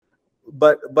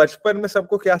बचपन में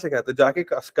सबको क्या सिखाते जाके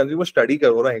कंज्यूमर स्टडी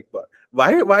करो ना एक बार.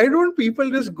 Why don't people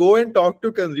just go and talk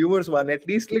to consumers, man? At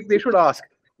least like they should ask,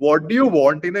 what do you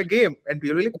want in a game? And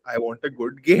people are like, I want a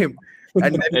good game.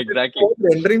 And then Exactly.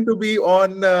 rendering to be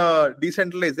on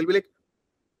decentralized, they'll be like,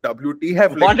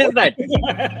 WTF? Like, What is that?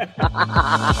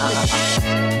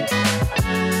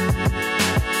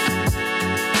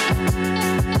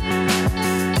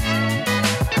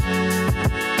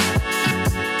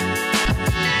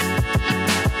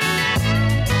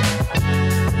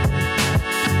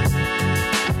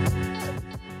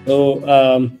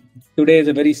 So today is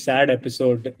a very sad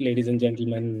episode, ladies and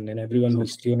gentlemen, and everyone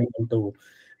who's tuning into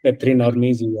Web3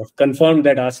 Normies. You have confirmed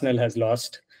that Arsenal has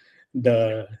lost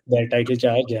their title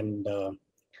charge, and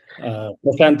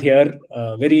Prashant here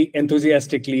very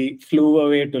enthusiastically flew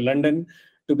away to London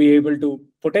to be able to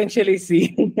potentially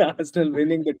see Arsenal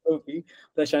winning the trophy.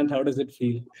 Prashant, how does it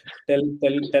feel? Tell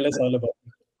us all about it.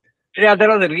 Yeah, there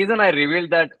was a reason I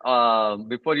revealed that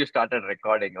before you started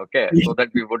recording, okay? So that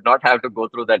we would not have to go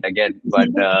through that again. But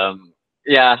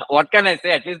yeah, what can I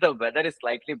say? At least the weather is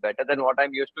slightly better than what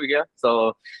I'm used to here.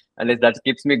 So at least that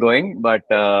keeps me going. But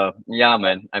yeah,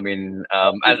 man, I mean,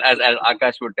 as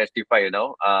Aakash would testify, you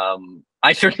know,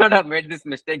 I should not have made this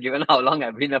mistake given how long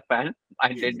I've been a fan.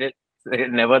 I did it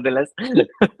nevertheless.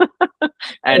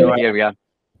 And here we are.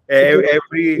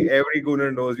 every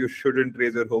Gooner knows you shouldn't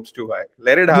raise your hopes too high.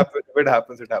 Let it happen. If it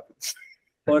happens, it happens.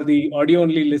 For the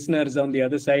audio-only listeners on the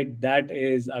other side, that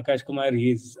is Aakash Kumar.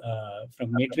 He's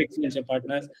from Matrix Venture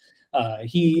Partners.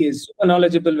 He is super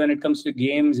knowledgeable when it comes to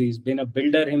games. He's been a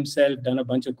builder himself, done a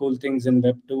bunch of cool things in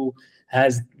Web 2,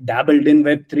 has dabbled in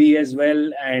Web 3 as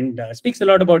well, and speaks a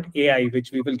lot about AI,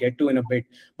 which we will get to in a bit.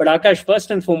 But Aakash,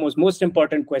 first and foremost, most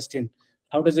important question,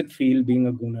 how does it feel being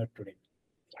a Gooner today?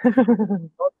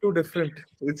 Not too different.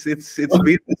 It's been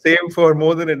the same for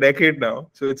more than a decade now,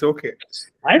 so it's okay.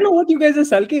 I don't know what you guys are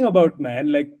sulking about,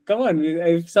 man. Like, come on.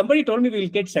 If somebody told me we'll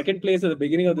get second place at the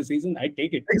beginning of the season, I'd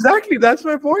take it. Exactly, that's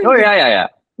my point. Oh yeah.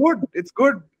 Good. It's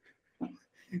good.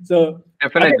 So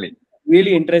Definitely.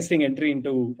 Really interesting entry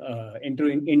into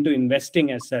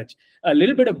investing as such. A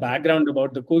little bit of background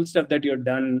about the cool stuff that you've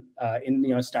done in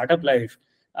your startup life.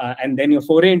 And then your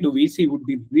foray into VC would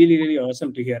be really, really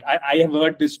awesome to hear. I have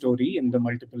heard this story in the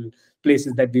multiple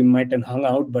places that we might have hung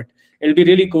out, but it'll be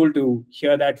really cool to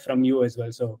hear that from you as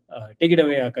well. So take it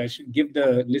away, Aakash. Give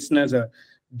the listeners a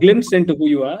glimpse into who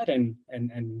you are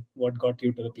and what got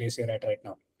you to the place you're at right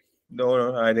now.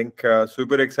 No, I think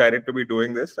super excited to be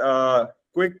doing this.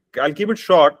 Quick, I'll keep it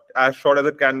short as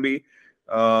it can be.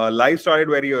 Life started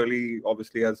very early,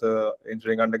 obviously, as a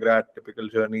engineering undergrad, typical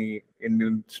journey,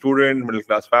 Indian student, middle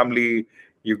class family.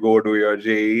 You go to your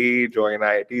JEE, join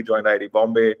IIT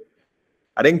Bombay.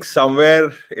 I think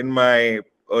somewhere in my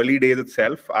early days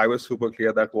itself, I was super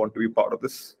clear that I want to be part of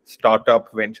this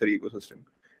startup venture ecosystem.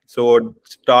 So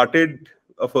started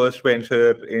a first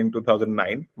venture in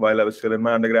 2009 while I was still in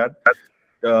my undergrad.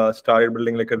 Started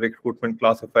building like a recruitment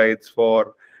classifieds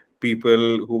for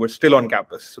people who were still on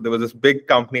campus. So there was this big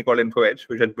company called InfoEdge,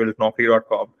 which had built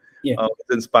Naukri.com. Yeah. Was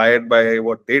inspired by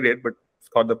what they did, but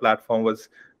thought the platform was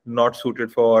not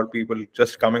suited for people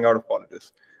just coming out of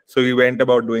colleges. So we went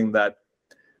about doing that.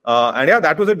 And yeah,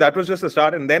 that was it. That was just the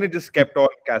start. And then it just kept on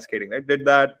cascading. I did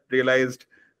that, realized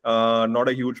not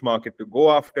a huge market to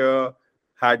go after,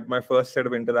 had my first set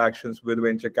of interactions with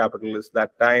venture capitalists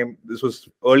that time. This was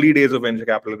early days of venture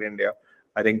capital in India.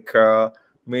 I think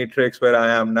Matrix, where I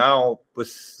am now,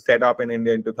 was set up in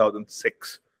India in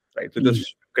 2006, right? So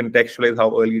just contextualize how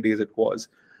early days it was.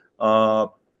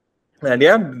 And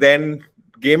yeah, then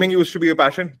gaming used to be a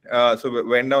passion. So we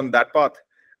went down that path.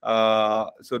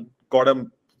 So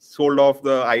sold off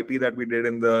the IP that we did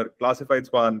in the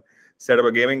classifieds one, set up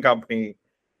a gaming company.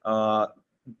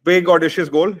 Big audacious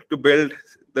goal to build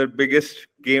the biggest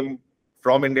game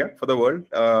from India for the world.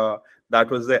 That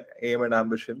was the aim and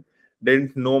ambition.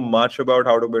 Didn't know much about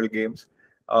how to build games.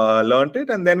 Learned it,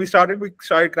 and then we started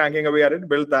cranking away at it,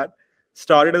 built that.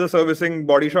 Started as a servicing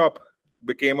body shop,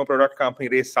 became a product company,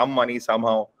 raised some money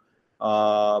somehow.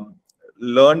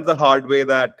 Learned the hard way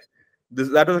that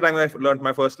was the time I learned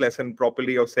my first lesson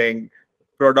properly of saying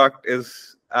product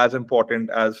is as important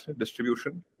as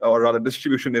distribution, or rather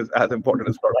distribution is as important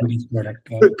as product.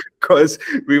 Because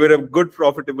we were a good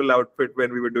profitable outfit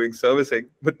when we were doing servicing,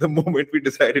 but the moment we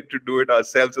decided to do it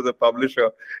ourselves as a publisher,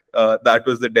 that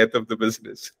was the death of the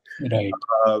business. Right.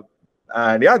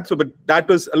 And yeah, but that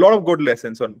was a lot of good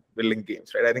lessons on building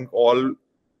games, right? I think all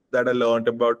that I learned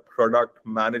about product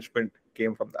management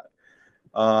came from that.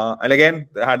 And again,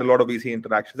 I had a lot of VC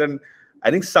interactions. And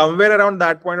I think somewhere around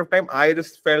that point of time, I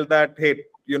just felt that, hey,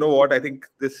 you know what? I think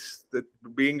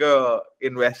being a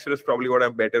investor is probably what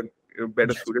I'm better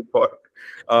suited for.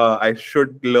 I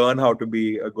should learn how to be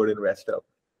a good investor.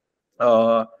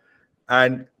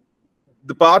 And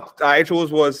the path I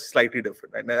chose was slightly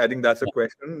different. And I think that's a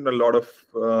question a lot of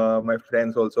my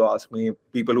friends also ask me.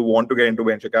 People who want to get into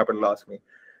venture capital ask me.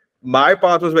 My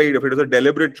path was very different. It was a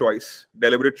deliberate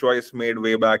choice made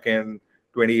way back in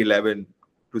 2011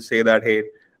 to say that, hey,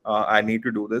 I need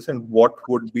to do this, and what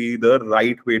would be the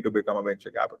right way to become a venture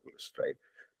capitalist, right?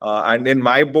 And in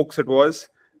my books, it was,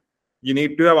 you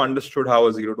need to have understood how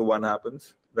a 0 to 1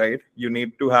 happens, right? You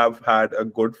need to have had a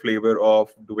good flavor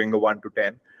of doing a 1 to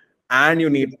 10, and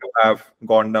you need to have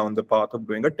gone down the path of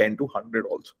doing a 10 to 100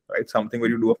 also, right? Something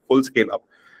where you do a full scale up.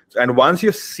 And once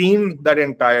you've seen that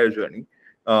entire journey,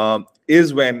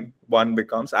 is when one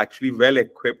becomes actually well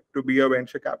equipped to be a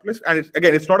venture capitalist. And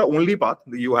it's not an only path.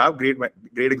 You have great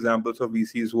examples of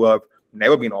VCs who have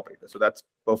never been operators, so that's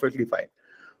perfectly fine.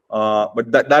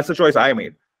 But that's the choice I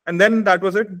made, and then that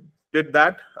was it. Did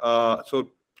that. So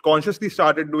consciously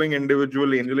started doing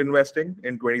individual angel investing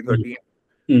in 2013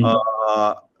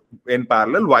 in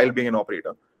parallel while being an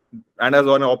operator. And as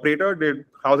an operator, did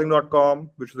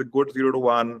housing.com, which is a good 0 to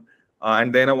 1,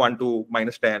 and then a 1 to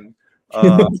 -10.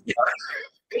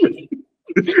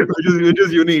 Which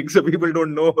is unique, so people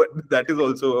don't know what that is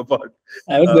also about.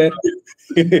 I was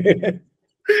there.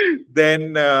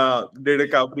 Then did a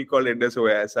company called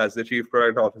IndusOS as the chief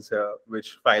product officer,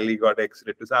 which finally got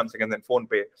exited to Samsung, and then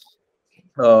PhonePe.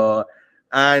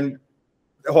 And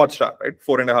Hotstar, right?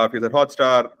 4.5 years at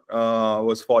Hotstar.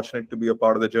 Was fortunate to be a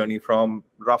part of the journey from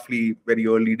roughly very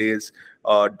early days,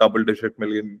 double-digit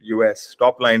million US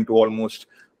top line to almost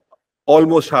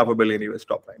 $500 million US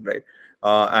top line, right?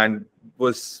 And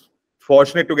was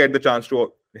fortunate to get the chance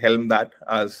to helm that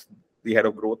as the head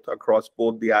of growth across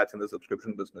both the ads and the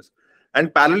subscription business.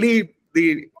 And parallelly,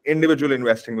 the individual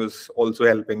investing was also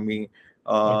helping me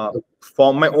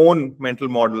form my own mental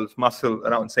models, muscle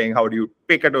around saying, how do you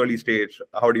pick at early stage?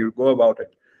 How do you go about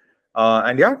it?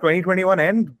 And yeah, 2021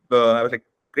 end, I was like,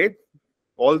 great,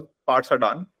 all parts are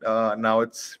done. Now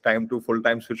it's time to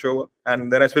full-time switch over.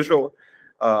 And then I switched over.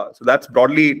 So that's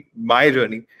broadly my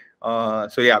journey.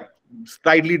 So yeah,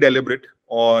 slightly deliberate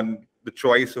on the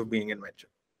choice of being in venture.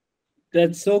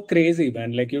 That's so crazy,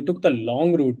 man. Like, you took the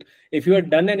long route. If you had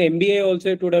done an MBA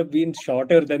also, it would have been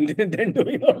shorter than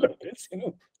doing all of this, you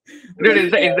know. Dude,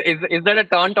 is that a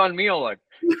taunt on me or what?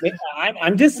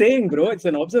 I'm just saying, bro, it's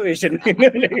an observation.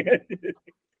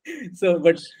 So,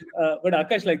 but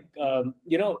Aakash, like,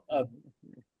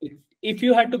 if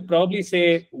you had to probably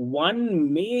say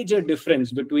one major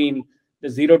difference between the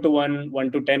 0 to 1,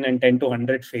 1 to 10, and 10 to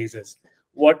 100 phases,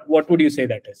 what would you say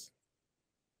that is?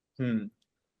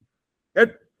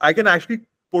 I can actually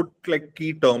put like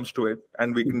key terms to it,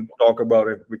 and we can talk about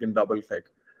it. We can double click.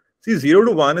 See, 0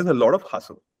 to 1 is a lot of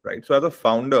hustle, right? So as a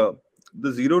founder,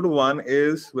 the 0 to 1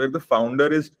 is where the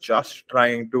founder is just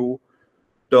trying to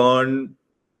turn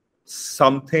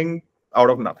something out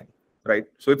of nothing, right?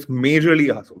 So it's majorly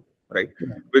a hustle, right?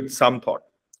 With some thought.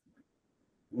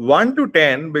 1 to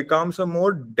 10 becomes a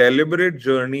more deliberate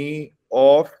journey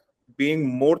of being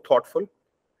more thoughtful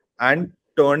and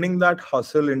turning that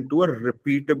hustle into a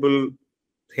repeatable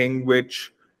thing,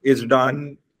 which is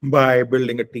done by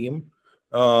building a team,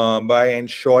 by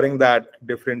ensuring that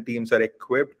different teams are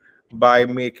equipped, by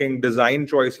making design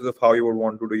choices of how you would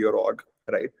want to do your org,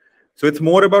 right? So it's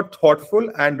more about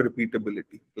thoughtful and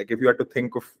repeatability. Like, if you had to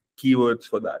think of keywords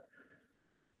for that,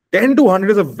 10 to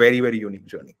 100 is a very, very unique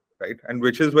journey, right? And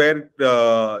which is where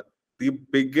the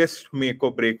biggest make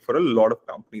or break for a lot of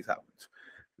companies happens.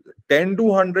 10 to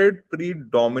 100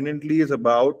 predominantly is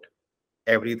about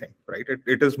everything, right?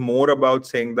 It is more about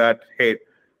saying that, hey,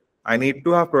 I need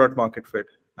to have product market fit.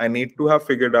 I need to have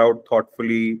figured out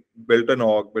thoughtfully, built an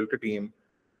org, built a team.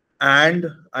 And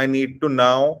I need to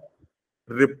now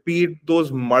repeat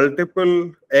those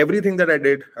everything that I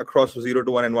did across 0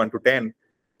 to 1 and 1 to 10.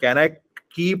 Can I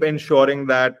keep ensuring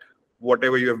that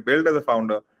whatever you have built as a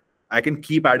founder, I can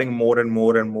keep adding more and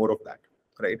more and more of that,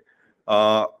 right?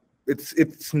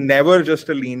 It's never just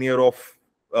a linear of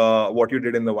what you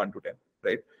did in the 1 to 10,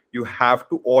 right? You have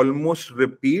to almost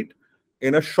repeat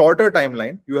in a shorter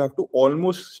timeline. You have to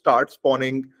almost start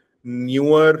spawning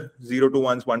newer 0 to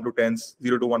 1s, 1 to 10s,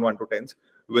 0 to 1, 1 to 10s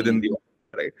within the org,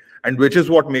 right? And which is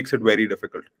what makes it very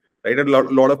difficult, right? A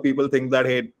lot of people think that,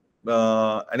 hey,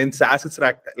 and in SaaS, it's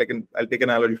like, I'll take an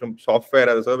analogy from software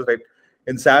as a service, right?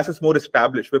 In SaaS, it's more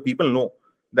established, where people know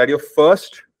that your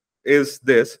first is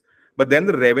this, but then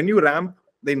the revenue ramp,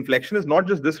 the inflection is not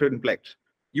just this inflex.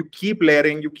 You keep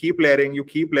layering, you keep layering, you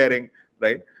keep layering,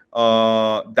 right?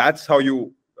 That's how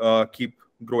you keep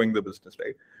growing the business,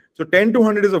 right? So 10 to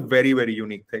 100 is a very, very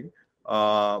unique thing.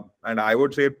 And I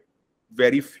would say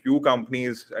very few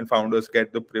companies and founders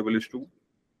get the privilege to,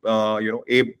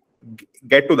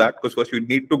 get to that, because first you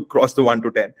need to cross the 1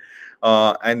 to 10.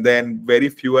 And then very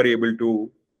few are able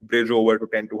to bridge over to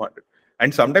 10 to 100.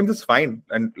 And sometimes it's fine.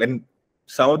 And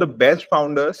some of the best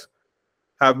founders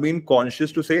have been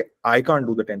conscious to say, I can't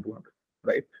do the 10 to 100,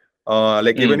 right?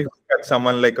 Even if you look at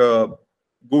someone like a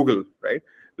Google, right?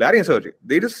 Larry and Sergey,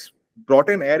 they just brought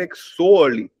in Eric so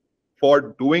early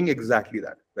for doing exactly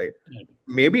that, right?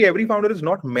 Maybe every founder is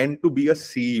not meant to be a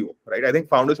CEO, right? I think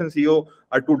founders and CEO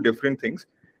are two different things.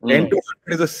 10 to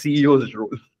 100 is a CEO's role.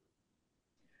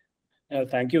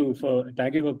 Thank you for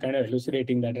kind of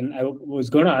elucidating that. And I was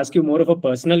going to ask you more of a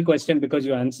personal question, because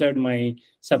you answered my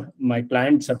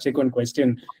planned subsequent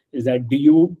question. Is that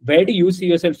where do you see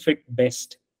yourself fit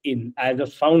best in as a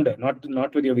founder,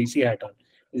 not with your VC hat on?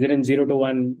 Is it in 0 to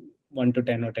 1, 1 to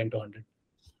 10, or 10 to 100?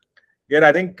 Yeah,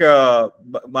 I think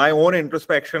my own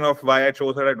introspection of why I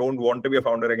chose that I don't want to be a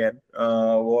founder again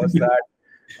was that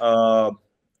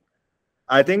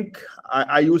I think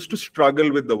I used to struggle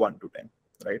with the 1 to 10,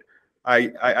 right?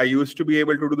 I used to be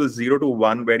able to do the 0 to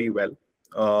 1 very well.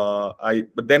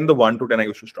 But then the 1 to 10, I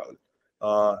used to struggle.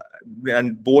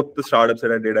 And both the startups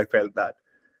that I did, I felt that.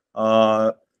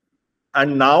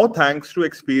 And now, thanks to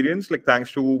experience,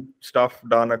 thanks to stuff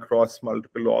done across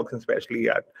multiple orgs, especially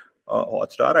at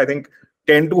Hotstar, I think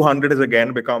 10 to 100 has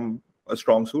again become a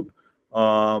strong suit.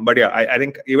 But yeah, I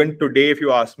think even today, if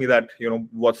you ask me that,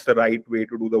 what's the right way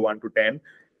to do the 1 to 10,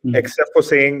 except for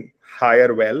saying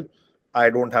hire well, I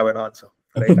don't have an answer.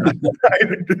 Right?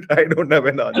 I don't have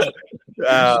an answer.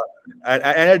 And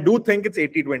I do think it's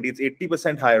 80-20. It's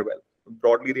 80% hire well.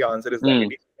 Broadly, the answer is that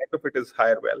 80% of it is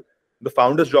hire well. The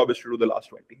founder's job is to do the last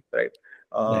 20, right?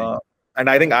 And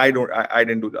I think I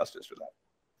didn't do justice to that.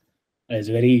 It's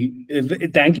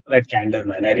thank you for that candor,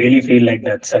 man. I really feel like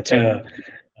that's such a,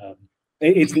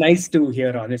 it's nice to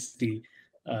hear honesty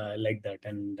like that.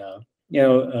 And,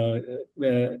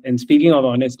 and speaking of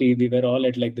honesty, we were all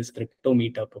at this crypto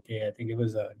meetup. Okay. I think it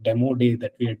was a demo day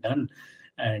that we had done,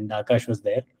 and Aakash was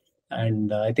there.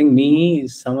 And I think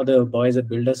some of the boys at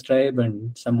Builders Tribe,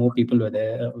 and some more people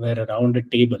were around a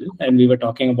table, and we were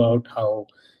talking about how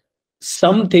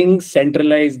some things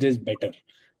centralized is better,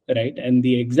 right? And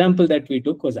the example that we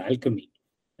took was alchemy.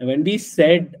 And when we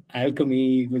said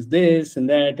alchemy was this and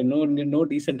that, and no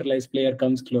decentralized player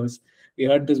comes close, we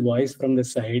heard this voice from the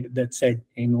side that said,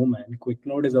 "Hey, no man,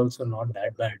 QuickNode is also not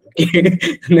that bad." Okay?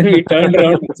 And then we turned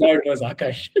around and saw it was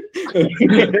Aakash.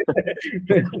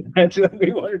 That's what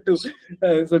we wanted to.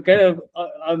 So kind of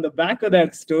on the back of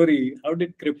that story, how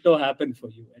did crypto happen for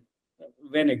you?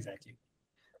 When exactly?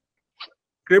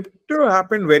 Crypto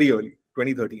happened very early,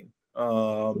 2013.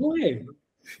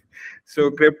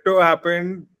 So crypto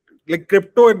happened,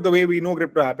 crypto, the way we know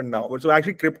crypto happened now. So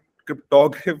actually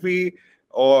cryptography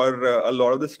or a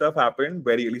lot of this stuff happened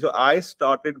very early. So I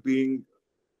started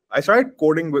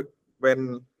coding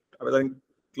when I was in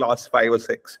class 5 or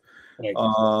 6. Right.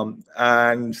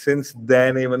 And since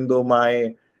then, even though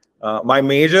my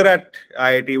major at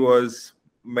IIT was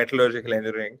metallurgical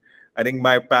engineering, I think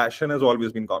my passion has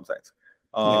always been comp science.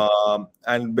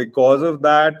 And because of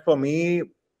that, for me,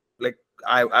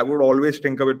 I would always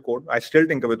tinker with code. I still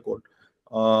tinker with code.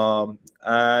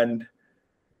 And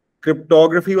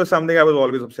cryptography was something I was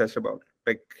always obsessed about.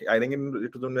 I think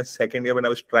it was in the second year when I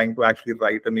was trying to actually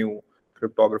write a new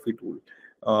cryptography tool.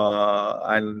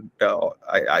 And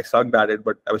I sucked at it,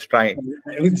 but I was trying.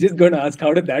 I was just going to ask,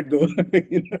 how did that go?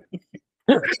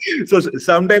 So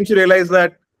sometimes you realize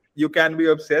that you can be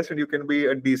obsessed and you can be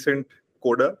a decent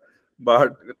coder,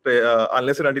 but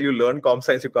unless and until you learn comp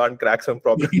science, you can't crack some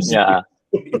problems. Yeah.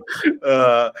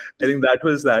 I think that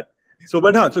was that. So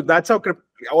that's how I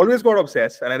always got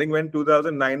obsessed. And I think when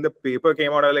 2009 the paper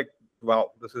came out, I was like,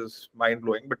 wow, this is mind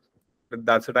blowing. But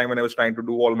that's the time when I was trying to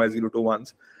do all my 0 to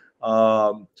 1s.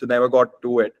 So never got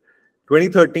to it.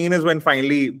 2013 is when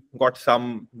finally got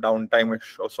some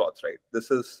downtime-ish of sorts, right? This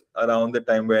is around the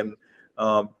time when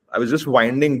I was just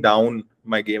winding down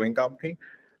my gaming company.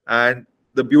 And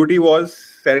the beauty was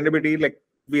serendipity.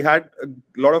 We had a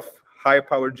lot of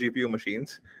high-powered GPU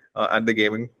machines at the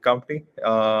gaming company,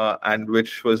 and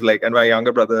which was and my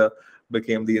younger brother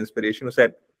became the inspiration, who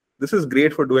said, "This is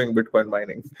great for doing Bitcoin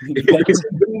mining."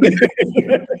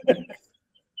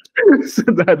 So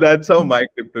that's how my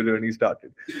crypto journey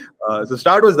started. So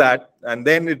start was that, and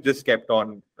then it just kept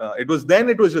on. It was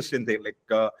just insane.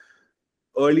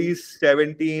 Early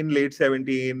 17, late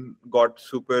 17, got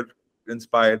super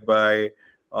inspired by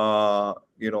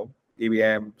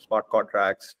EVM, smart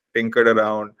contracts, tinkered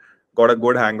around, got a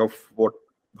good hang of what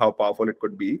how powerful it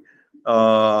could be.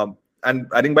 And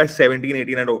I think by 17,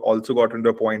 18, I also got into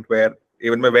a point where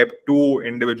even my Web 2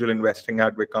 individual investing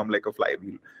had become like a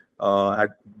flywheel. Had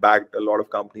backed a lot of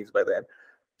companies by then.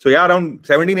 So yeah, around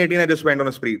 17, 18, I just went on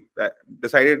a spree. I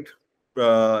decided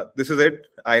this is it.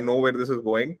 I know where this is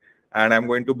going, and I'm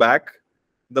going to back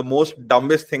the most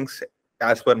dumbest things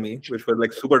as per me, which were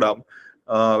like super dumb.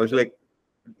 Which like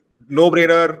no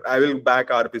brainer. I will back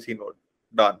RPC node.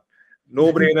 Done.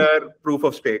 No brainer. Proof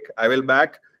of stake. I will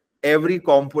back every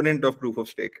component of proof of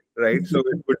stake. Right. So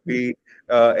it could be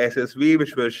SSV,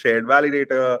 which was shared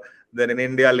validator. Then in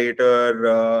India later,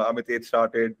 Amit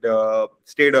started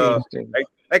Stader.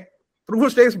 Like proof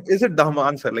of stake is a dumb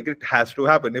answer. Like it has to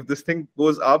happen. If this thing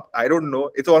goes up, I don't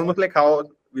know. It's almost like how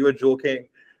we were joking.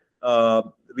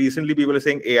 Recently, people are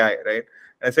saying AI, right?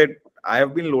 I said I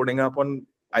have been loading up on.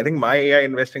 I think my AI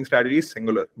investing strategy is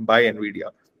singular. Buy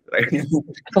Nvidia, right?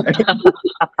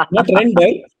 Not trend,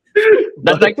 right?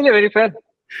 That's actually very fair.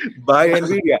 Buy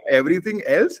Nvidia. Everything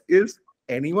else is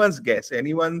anyone's guess.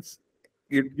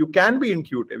 You can be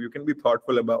intuitive. You can be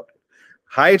thoughtful about it.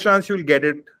 High chance you'll get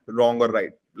it wrong or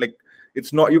right. Like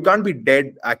it's not. You can't be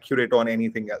dead accurate on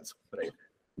anything else, right?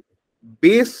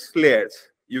 Base layers,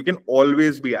 you can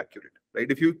always be accurate, right?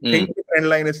 If you think the trend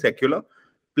line is secular,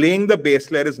 playing the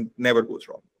base layer is never goes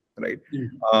wrong, right?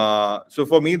 So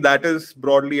for me, that is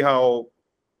broadly how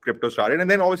crypto started,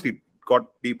 and then obviously got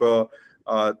deeper,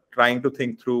 trying to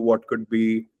think through what could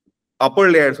be upper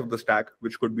layers of the stack,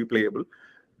 which could be playable,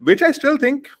 which I still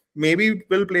think maybe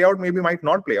will play out, maybe might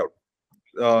not play out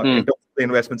in terms of the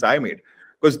investments I made,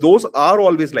 because those are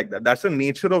always like that. That's the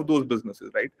nature of those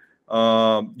businesses, right?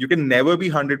 You can never be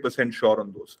 100% sure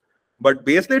on those. But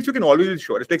base layers, you can always be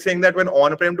sure. It's like saying that when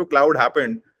on-prem to cloud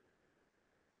happened,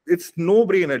 it's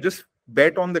no-brainer. Just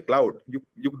bet on the cloud. You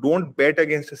don't bet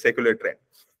against a secular trend.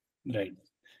 Right.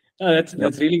 That's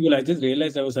really cool. I just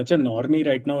realized I was such a normie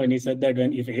right now when he said that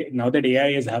now that AI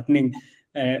is happening,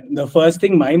 the first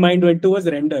thing my mind went to was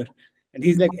render. And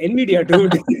he's like, Nvidia,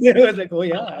 dude. I was like, oh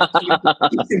yeah,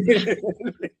 actually.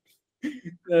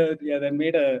 Yeah, that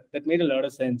made a lot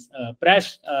of sense.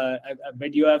 Prash, I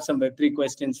bet you have some Web3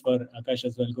 questions for Aakash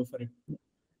as well. Go for it.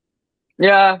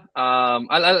 Yeah,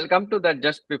 I'll come to that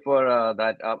just before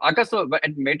that. Aakash, so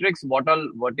at Matrix, what all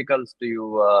verticals do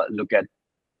you look at?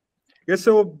 Yeah,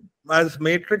 so as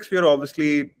Matrix, we are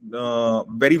obviously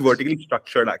very vertically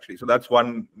structured, actually. So that's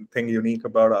one thing unique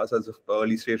about us as an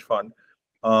early stage fund.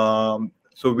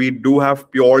 So we do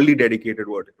have purely dedicated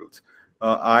verticals.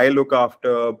 I look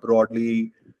after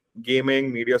broadly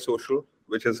gaming, media, social,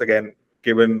 which is again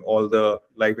given all the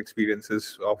life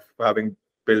experiences of having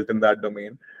built in that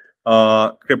domain.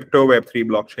 Crypto, Web3,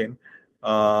 blockchain,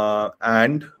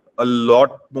 and a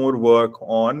lot more work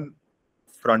on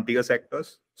frontier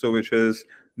sectors, so which is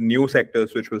new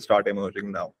sectors which will start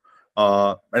emerging now.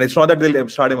 And it's not that they'll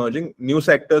start emerging, new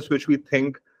sectors which we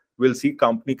think will see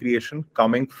company creation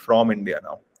coming from India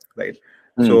now, right?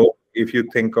 So if you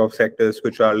think of sectors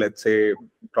which are, let's say,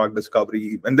 drug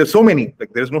discovery, and there's so many,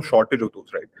 like there's no shortage of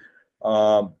those,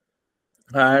 right?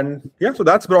 And yeah, so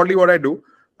that's broadly what I do.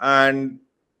 And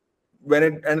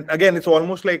again, it's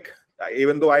almost like,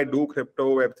 even though I do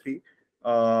crypto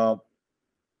Web3,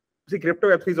 see, crypto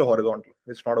Web3 is a horizontal.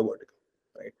 It's not a vertical,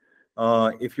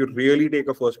 right? If you really take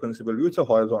a first principle view, it's a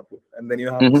horizontal. And then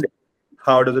you have to say,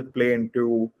 how does it play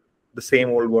into the same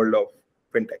old world of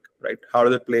fintech, right? How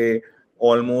does it play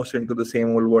almost into the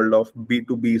same old world of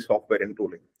B2B software and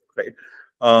tooling, right?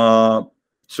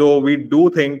 So we do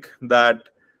think that,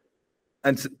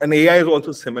 and AI is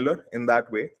also similar in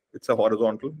that way. It's a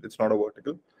horizontal. It's not a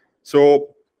vertical.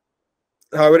 So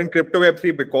however, in crypto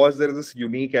Web3, because there is this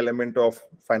unique element of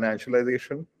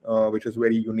financialization, which is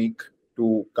very unique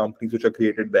to companies which are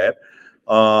created there,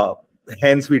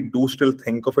 hence we do still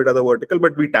think of it as a vertical,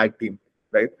 but we tag team,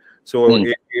 right? So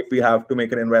if we have to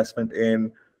make an investment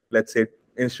in, let's say,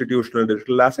 institutional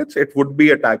digital assets, it would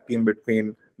be a tag team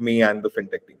between me and the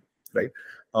fintech team, right?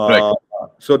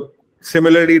 So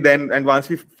similarly then, and once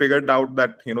we figured out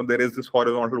that there is this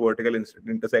horizontal vertical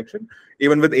intersection,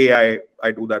 even with AI,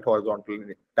 I do that horizontal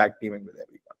tag teaming with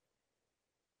everyone.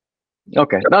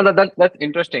 Okay, no, that's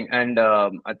interesting, and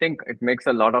I think it makes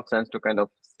a lot of sense to kind of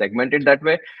segment it that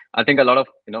way. I think a lot of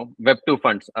Web2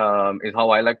 funds is how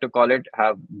I like to call it,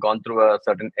 have gone through a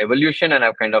certain evolution and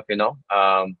have kind of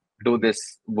do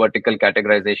this vertical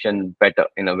categorization better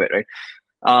in a way, right?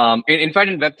 In fact,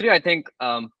 in Web3, I think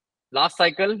last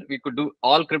cycle we could do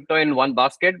all crypto in one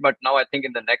basket, but now I think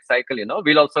in the next cycle,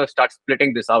 we'll also start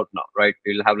splitting this out now, right?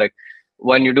 We'll have like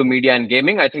when you do media and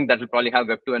gaming, I think that will probably have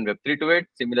Web 2 and Web 3 to it.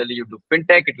 Similarly, you do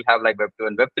fintech, it will have like Web 2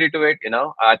 and Web 3 to it.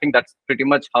 I think that's pretty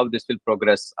much how this will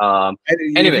progress. And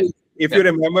Anyway, if you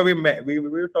remember, we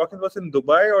were talking was in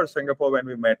Dubai or Singapore when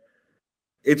we met.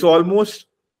 It's almost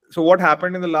so. What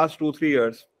happened in the last 2-3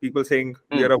 years? People saying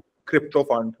we are a crypto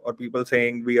fund, or people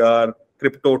saying we are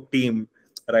crypto team,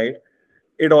 right?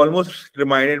 It almost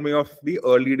reminded me of the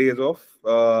early days of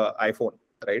iPhone,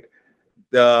 right?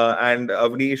 And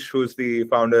Avnish, who's the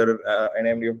founder and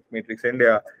MD of Matrix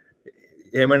India,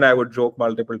 him and I would joke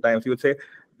multiple times. He would say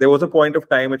there was a point of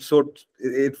time.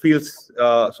 It feels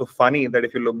so funny that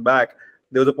if you look back,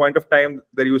 there was a point of time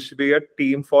there used to be a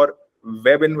team for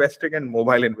web investing and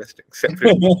mobile investing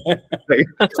separately, right?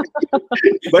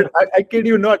 But I kid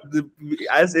you not,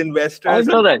 as investors,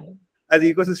 I know that. as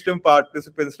ecosystem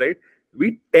participants, right?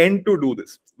 We tend to do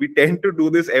this. We tend to do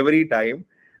this every time.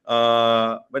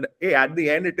 But hey, at the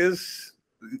end,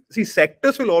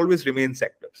 sectors will always remain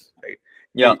sectors, right?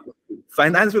 Yeah.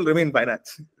 Finance will remain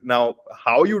finance. Now,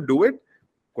 how you do it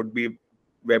could be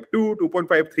Web 2,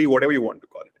 2.5, 3, whatever you want to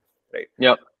call it, right?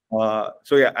 Yeah.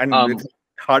 So yeah, and it's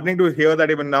heartening to hear that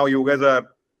even now you guys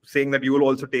are saying that you will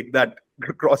also take that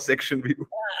cross-section view.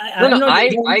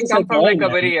 I come from like a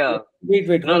very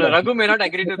wait. No, Raghu may not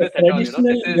agree to this at all.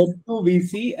 Traditional Web 2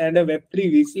 VC and a Web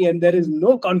 3 VC, and there is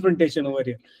no confrontation over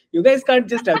here. You guys can't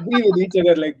just agree with each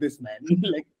other like this, man.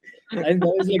 Like, I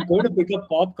was like, go to pick up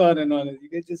popcorn and all. You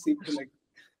guys just seem to like,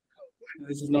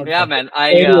 this is not. Yeah, fun. man.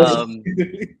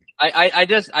 I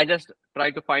just try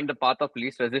to find the path of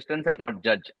least resistance and not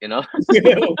judge.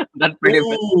 That's pretty.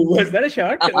 Was that a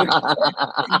shot?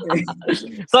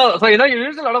 So you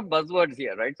use a lot of buzzwords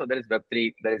here, right? So there is Web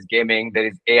 3, there is gaming, there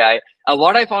is AI.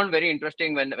 What I found very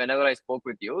interesting whenever I spoke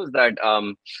with you is that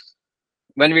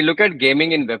when we look at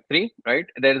gaming in Web 3, right,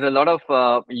 there is a lot of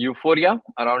euphoria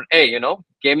around, hey,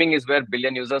 gaming is where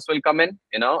billion users will come in,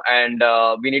 and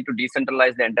we need to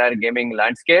decentralize the entire gaming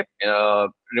landscape,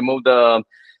 remove the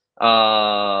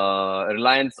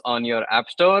reliance on your app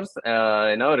stores,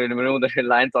 remove the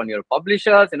reliance on your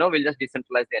publishers, we'll just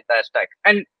decentralize the entire stack.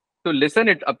 And to listen,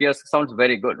 it sounds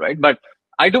very good, right? But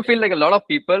I do feel like a lot of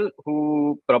people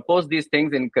who propose these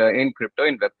things in crypto,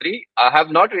 in Web3, have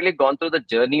not really gone through the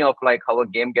journey of like how a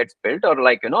game gets built, or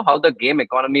like, how the game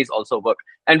economies also work.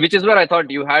 And which is where I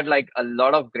thought you had like a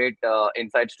lot of great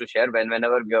insights to share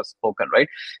whenever we have spoken, right?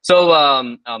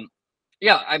 So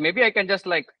maybe I can just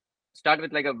like start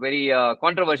with like a very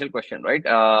controversial question, right?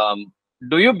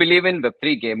 Do you believe in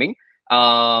Web3 gaming?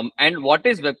 And what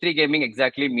does Web3 gaming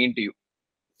exactly mean to you?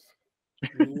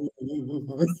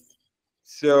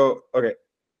 So, okay.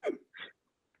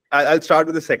 I'll start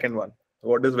with the second one.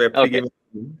 What does Web3 gaming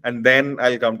mean? And then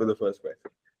I'll come to the first question.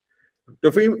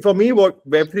 For me, what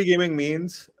Web3 gaming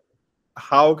means,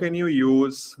 how can you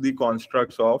use the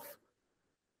constructs of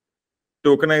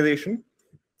tokenization,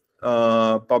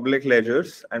 public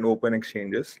ledgers, and open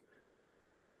exchanges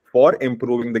for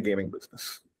improving the gaming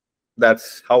business?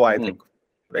 That's how I think,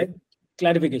 right?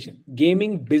 Clarification.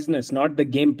 Gaming business, not the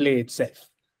gameplay itself.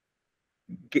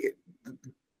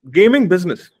 Gaming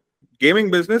business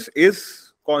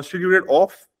is constituted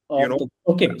of so all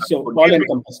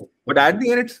encompassing. But at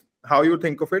the end, it's how you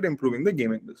think of it, improving the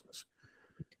gaming business.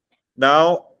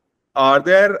 Now, are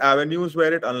there avenues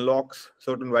where it unlocks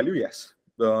certain value? Yes.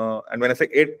 And when I say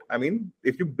it, I mean,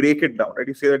 if you break it down, right,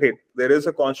 you say that, hey, there is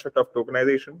a construct of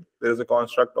tokenization, there is a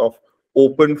construct of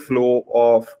open flow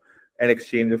of an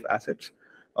exchange of assets.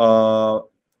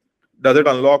 Does it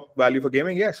unlock value for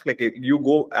gaming? Yes. Like you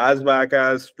go as back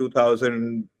as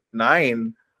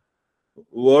 2009,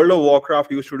 World of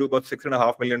Warcraft used to do about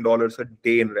 $6.5 million a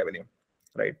day in revenue,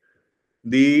 right?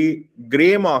 The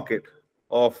gray market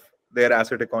of their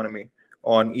asset economy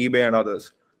on eBay and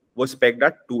others was pegged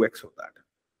at 2x of that,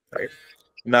 right?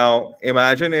 Now,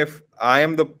 imagine if I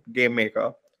am the game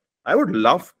maker, I would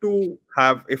love to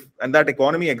have, and that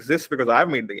economy exists because I've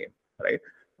made the game, right?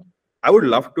 I would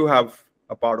love to have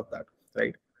a part of that,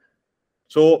 right?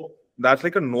 So that's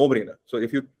like a no-brainer. So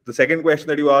the second question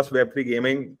that you asked, Web3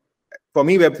 gaming, for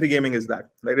me, Web3 gaming is that,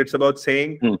 right? It's about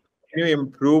saying, can you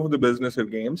improve the business of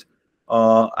games?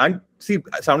 And see,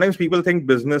 sometimes people think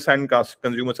business and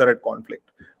consumers are at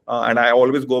conflict. And I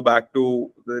always go back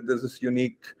to, there's this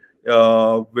unique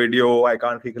video, I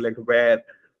can't recollect where,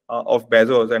 of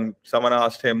Bezos, and someone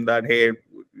asked him that, hey,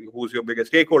 who's your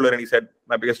biggest stakeholder? And he said,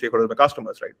 my biggest stakeholder is my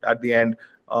customers, right? At the end,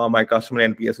 my customer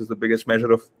NPS is the biggest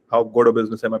measure of how good a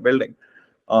business am I building.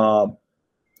 So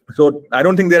I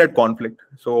don't think they're at conflict.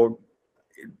 So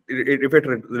if it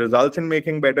results in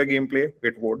making better gameplay,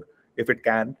 it would, if it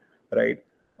can, right?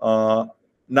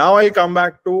 Now I'll come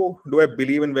back to, do I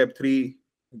believe in Web3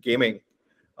 gaming?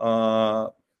 Uh,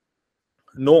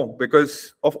 no,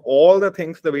 because of all the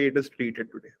things the way it is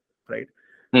treated today, right?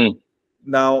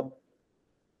 Now,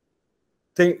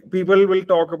 people will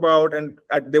talk about, and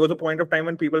there was a point of time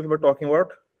when people were talking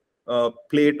about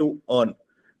play to earn,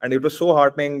 and it was so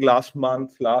heartening last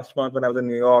month when I was in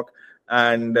New York,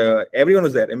 and everyone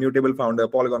was there, Immutable founder,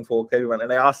 Polygon folks, everyone,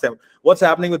 and I asked them what's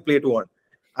happening with play to earn.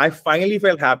 I finally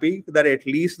felt happy that at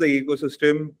least the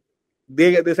ecosystem,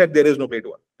 they said there is no play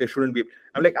to earn, there shouldn't be.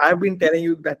 I'm like, I've been telling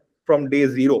you that from day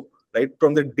zero, right?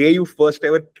 From the day you first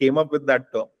ever came up with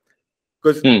that term.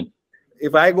 Because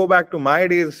if I go back to my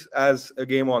days as a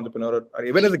game entrepreneur, or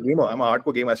even as a gamer, I'm a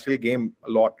hardcore gamer, I still game a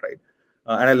lot, right?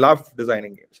 And I love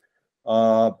designing games.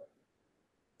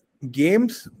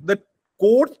 Games, the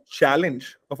core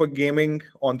challenge of a gaming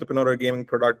entrepreneur or gaming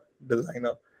product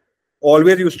designer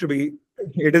always used to be,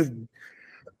 it is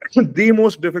the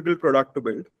most difficult product to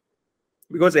build,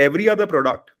 because every other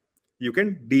product you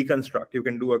can deconstruct. You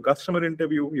can do a customer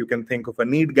interview, you can think of a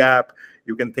need gap,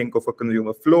 you can think of a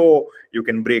consumer flow, you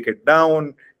can break it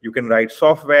down, you can write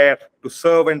software to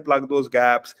serve and plug those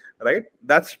gaps, right?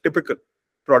 That's typical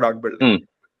product building.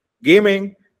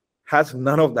 Gaming has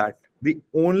none of that. The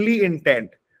only intent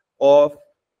of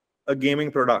a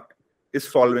gaming product is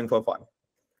solving for fun,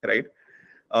 right?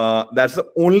 That's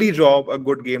the only job a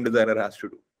good game designer has to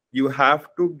do. You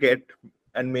have to get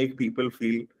and make people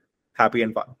feel happy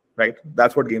and fun, right?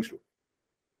 That's what games do.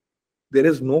 There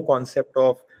is no concept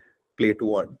of play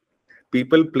to earn.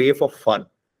 People play for fun.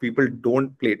 People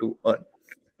don't play to earn,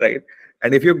 right?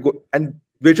 And if you go, and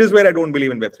which is where I don't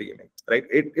believe in Web3 gaming, right?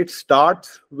 It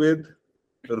starts with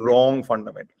wrong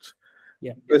fundamentals.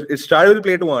 Yeah, it started with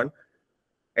play to earn.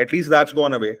 At least that's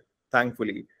gone away,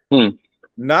 thankfully.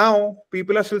 Now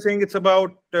people are still saying it's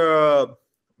about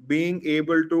being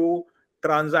able to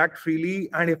transact freely,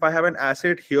 and if I have an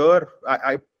asset here,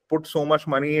 I put so much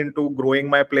money into growing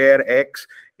my player X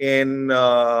in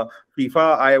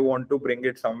FIFA, I want to bring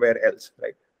it somewhere else,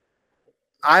 right?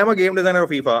 I am a game designer of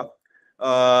FIFA.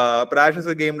 Prash is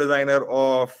a game designer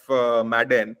of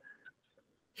Madden.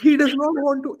 He does not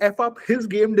want to F up his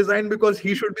game design because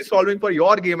he should be solving for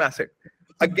your game asset.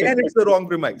 Again, it's the wrong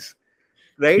premise,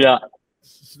 right? Yeah.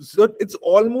 So it's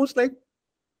almost like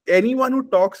anyone who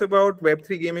talks about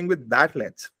Web3 gaming with that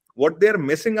lens, what they're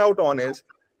missing out on is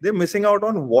they're missing out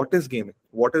on what is gaming,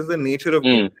 what is the nature of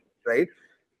gaming, right?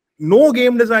 No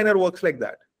game designer works like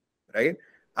that, right?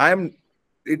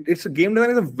 It's a game design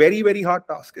is a very, very hard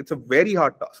task. It's a very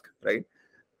hard task, right?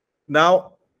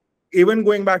 Now, even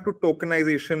going back to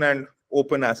tokenization and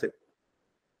open asset,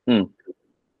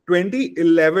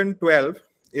 2011-12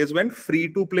 is when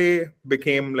free to play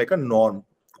became like a norm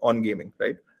on gaming,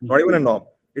 right? Not even a norm.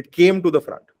 It came to the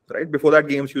front, right? Before that,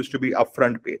 games used to be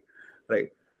upfront pay, right?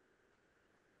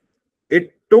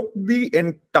 It took the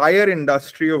entire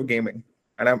industry of gaming,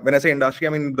 and when I say industry,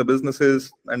 I mean the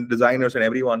businesses and designers and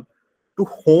everyone, to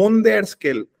hone their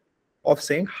skill of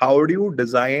saying, how do you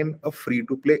design a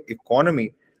free-to-play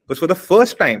economy? Because for the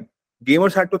first time,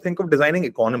 gamers had to think of designing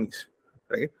economies,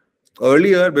 right?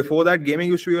 Earlier, before that, gaming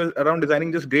used to be around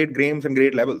designing just great games and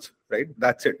great levels, right?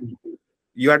 That's it.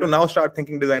 You had to now start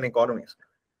thinking design economies.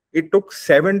 It took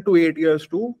 7 to 8 years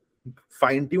to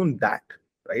fine-tune that,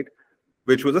 right?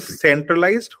 Which was a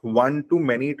centralized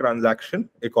one-to-many transaction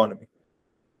economy.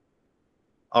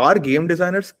 Are game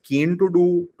designers keen to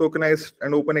do tokenized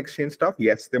and open exchange stuff?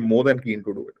 Yes, they're more than keen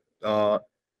to do it.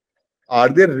 Are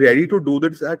they ready to do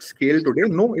this at scale today?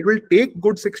 No, it will take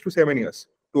good 6 to 7 years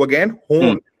to again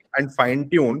hone and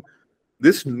fine-tune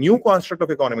this new construct of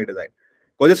economy design.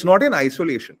 Because it's not in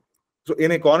isolation. So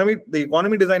in economy, the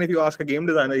economy design, if you ask a game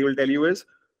designer, he will tell you is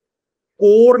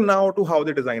core now to how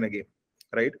they design a game,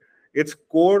 right? It's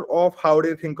core of how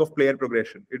they think of player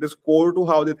progression. It is core to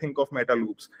how they think of meta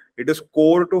loops. It is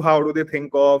core to how do they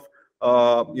think of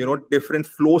different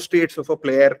flow states of a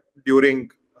player during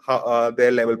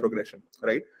their level progression,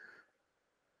 right?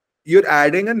 You're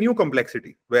adding a new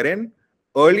complexity, wherein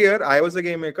earlier I was a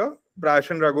game maker, Prash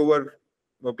and Raghu were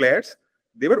players.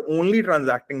 They were only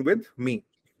transacting with me,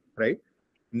 right?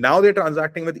 Now they're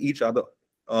transacting with each other.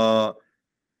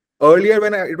 Earlier,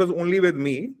 when it was only with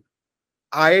me,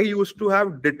 I used to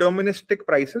have deterministic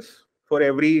prices for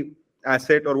every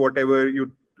asset or whatever you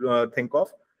think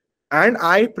of. And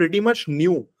I pretty much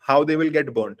knew how they will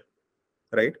get burnt,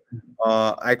 right?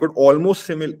 I could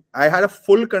almost I had a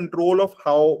full control of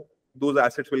how those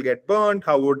assets will get burnt,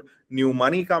 how would new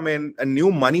money come in, and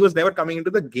new money was never coming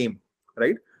into the game,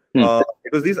 right?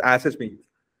 It was these assets being used.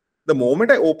 The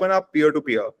moment I open up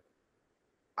peer-to-peer,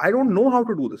 I don't know how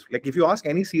to do this. Like if you ask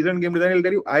any seasoned game designer, he'll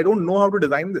tell you, I don't know how to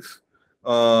design this. It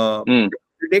will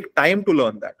take time to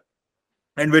learn that.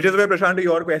 And which is where, Prashant, to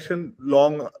your question,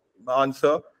 long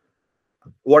answer,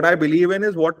 what I believe in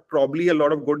is what probably a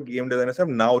lot of good game designers have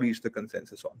now reached the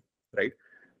consensus on, right?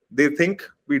 They think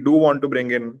we do want to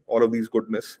bring in all of these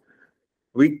goodness.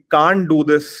 We can't do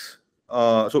this.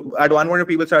 So at one point,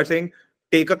 people start saying,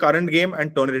 take a current game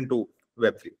and turn it into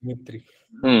Web3. Web3.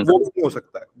 वो भी नहीं हो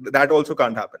सकता है. That also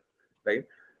can't happen, right?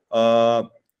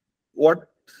 What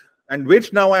and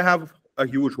which now I have a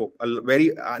huge hope.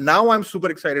 Now I'm super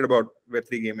excited about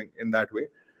Web3 gaming in that way.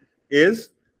 Is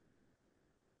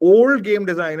old game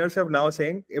designers have now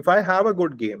saying, if I have a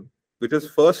good game, which is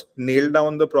first nailed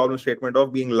down the problem statement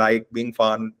of being being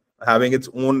fun, having its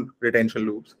own retention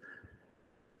loops,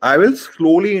 I will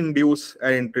slowly induce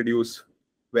and introduce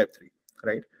Web3,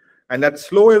 right? And that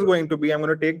slow is going to be, I'm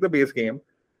going to take the base game,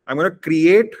 I'm going to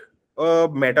create a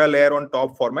meta layer on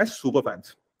top for my super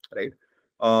fans, right?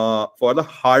 For the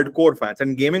hardcore fans.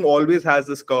 And gaming always has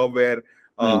this curve where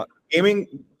gaming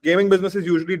businesses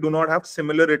usually do not have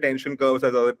similar retention curves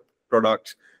as other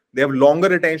products. They have longer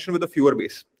retention with a fewer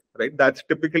base, right? That's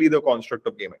typically the construct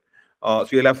of gaming. So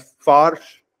you'll have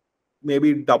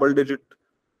maybe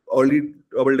early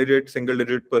double-digit,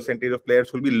 single-digit percentage of players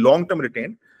who will be long-term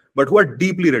retained, but who are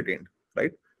deeply retained,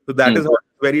 right? So that is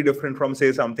very different from,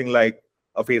 say, something like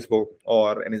a Facebook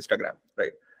or an Instagram,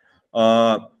 right?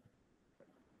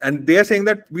 And they are saying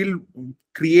that we'll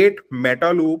create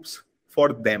meta loops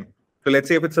for them. So let's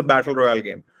say if it's a battle royale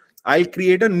game, I'll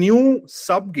create a new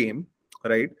sub game,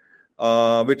 right?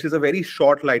 Which is a very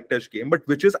short light touch game, but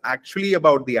which is actually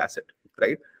about the asset,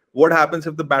 right? What happens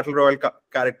if the battle royale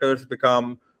characters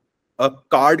become a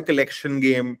card collection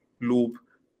game loop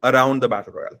around the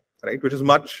battle royale, right? Which is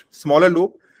much smaller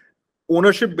loop,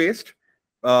 ownership based,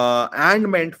 and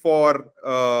meant for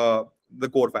the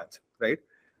core fans, right?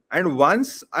 And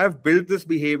once I've built this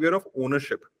behavior of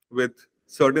ownership with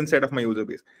certain set of my user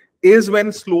base, is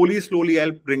when slowly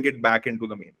I'll bring it back into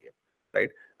the main game, right?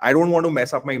 I don't want to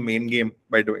mess up my main game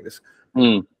by doing this.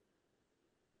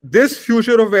 This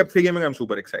future of Web3 gaming, I'm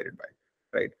super excited by,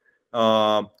 right?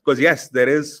 Because yes, there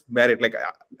is merit. Like,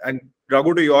 and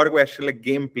Raghu, to your question, like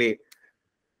gameplay,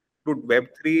 to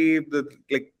Web3,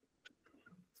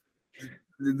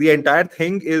 the entire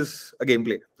thing is a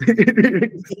gameplay.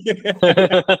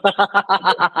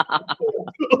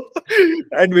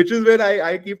 And which is where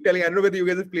I keep telling, I don't know whether you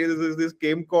guys have played this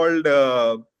game called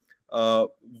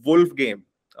Wolf game.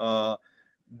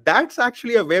 That's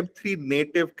actually a Web3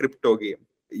 native crypto game.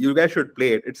 You guys should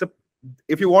play it.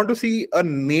 If you want to see a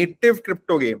native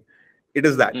crypto game, it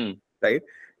is that, right?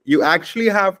 You actually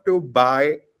have to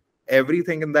buy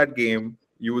everything in that game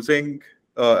using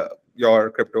your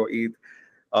crypto ETH.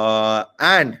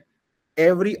 And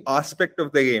every aspect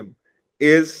of the game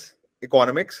is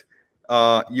economics.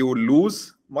 You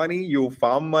lose money, you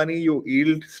farm money, you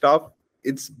yield stuff.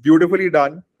 It's beautifully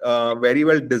done, very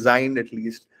well designed at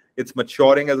least. It's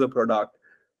maturing as a product.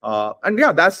 And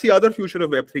yeah, that's the other future of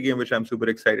Web3 game, which I'm super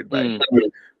excited by.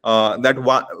 That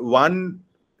one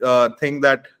thing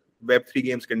that Web3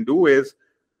 games can do is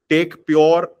take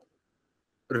pure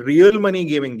real money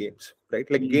gaming games, right?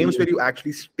 Like games where you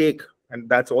actually stake. And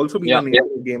that's also been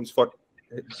on games for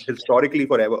historically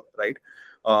forever, right?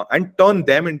 And turn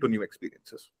them into new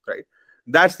experiences, right?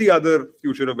 That's the other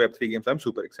future of Web3 games I'm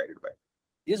super excited by.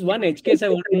 Just one edge case I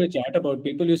wanted to chat about.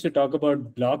 People used to talk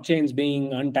about blockchains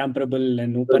being untamperable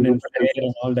and open and fair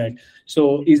and all that.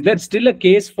 So is there still a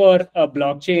case for a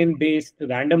blockchain-based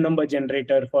random number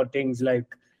generator for things like,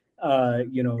 I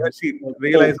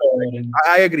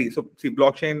agree. So see,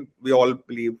 blockchain, we all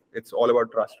believe it's all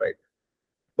about trust, right?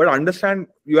 But understand,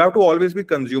 you have to always be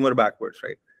consumer backwards,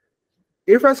 right?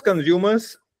 If as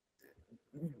consumers,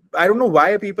 I don't know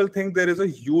why people think there is a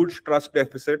huge trust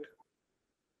deficit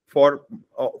from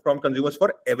consumers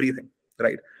for everything,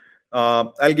 right?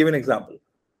 I'll give an example.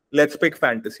 Let's pick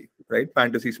fantasy, right?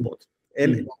 Fantasy sports.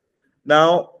 And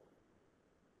now,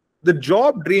 the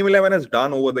job Dream 11 has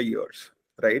done over the years,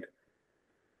 right,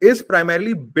 is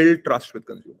primarily build trust with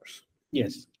consumers.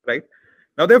 Yes. Right?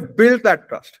 Now, they've built that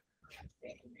trust.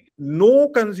 No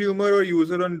consumer or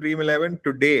user on Dream 11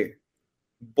 today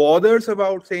bothers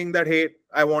about saying that, hey,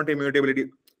 I want immutability.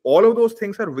 All of those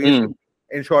things are ways to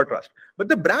ensure trust. But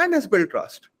the brand has built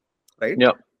trust, right?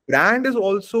 Yeah. Brand is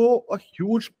also a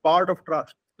huge part of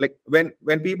trust. Like when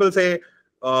people say,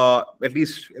 at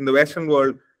least in the Western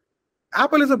world,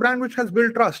 Apple is a brand which has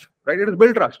built trust, right? It has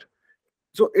built trust.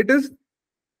 So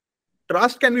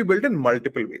trust can be built in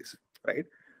multiple ways, right?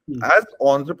 As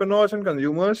entrepreneurs and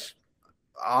consumers,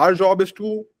 our job is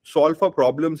to solve for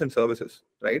problems and services,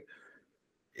 right?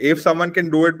 If someone can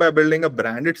do it by building a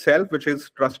brand itself, which is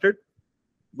trusted,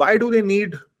 why do they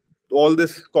need all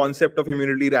this concept of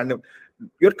immunity random.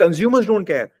 Your consumers don't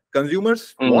care.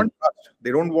 Consumers want trust.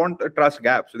 They don't want a trust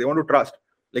gap. So they want to trust.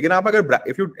 Like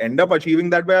if you end up achieving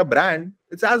that by a brand,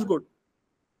 it's as good.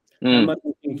 I'm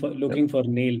looking for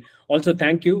Neil. Also,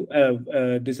 thank you.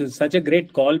 This is such a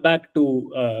great callback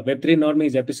to Web3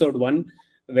 Normies episode 1,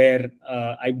 where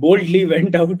I boldly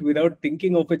went out without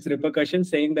thinking of its repercussions,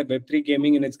 saying that Web3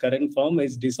 gaming in its current form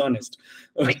is dishonest.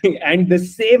 Okay, and the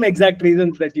same exact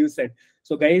reasons that you said.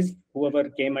 So, guys, whoever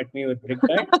came at me with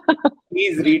brickbats,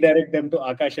 please redirect them to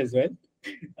Aakash as well.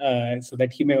 So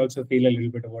that he may also feel a little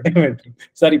bit of what I went through.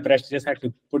 Sorry, Prash, just had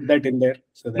to put that in there.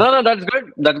 So that... No, that's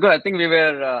good. That's good. I think we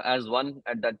were as one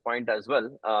at that point as well.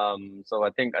 So I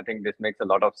think this makes a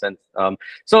lot of sense. I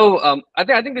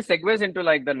think this segues into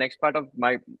like the next part of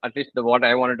my, at least what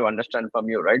I wanted to understand from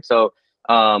you, right? So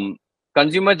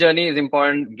consumer journey is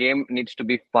important. Game needs to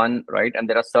be fun, right? And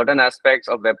there are certain aspects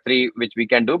of Web3 which we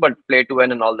can do, but play to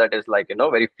earn and all that is like,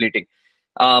 very fleeting.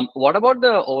 What about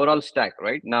the overall stack,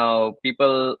 right? Now,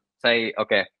 people say,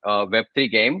 okay, Web3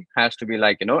 game has to be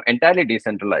like, entirely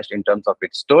decentralized in terms of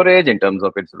its storage, in terms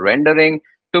of its rendering.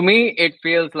 To me, it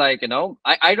feels like,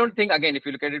 I don't think, again, if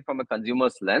you look at it from a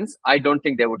consumer's lens, I don't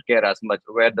think they would care as much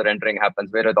where the rendering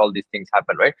happens, where all these things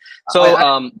happen, right?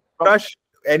 So, Crush,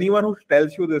 anyone who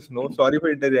tells you this, no, sorry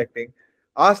for interjecting,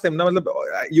 ask them, no,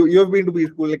 you've been to be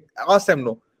school, like, ask them,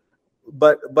 no.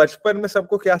 But बचपन में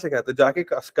सबको क्या सिखाते जाके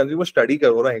consumer study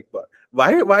करो ना एक बार.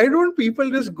 Why don't people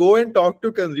just go and talk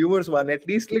to consumers, man? At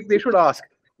least like they should ask,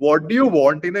 what do you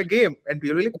want in a game? And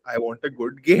people are like, I want a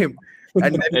good game.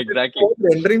 And then exactly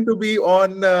rendering to be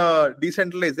on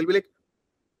decentralized, they'll be like,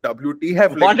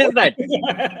 WTF? What is that?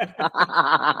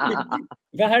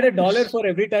 If I had $1 for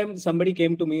every time somebody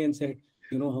came to me and said,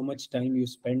 you know how much time you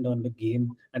spend on the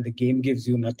game and the game gives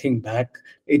you nothing back.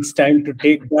 It's time to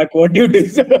take back what you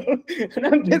deserve. And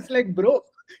I'm just like, bro,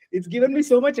 it's given me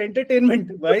so much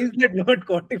entertainment. Why is that not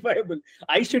quantifiable?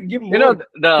 I should give more.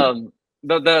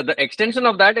 The extension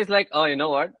of that is like, oh, you know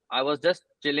what? I was just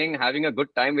chilling, having a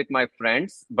good time with my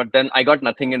friends, but then I got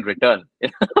nothing in return.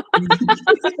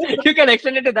 You can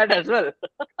extend it to that as well.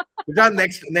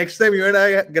 Next time you and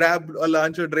I grab a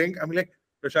lunch or drink, I'm like,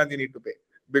 Prashant, you need to pay.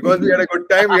 Because we had a good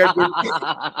time, we had good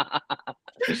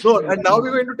pay. So, and now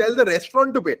we're going to tell the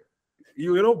restaurant to pay.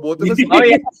 Both of us. Oh,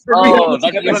 yeah. Oh,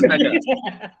 that's even better.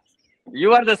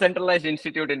 You are the centralized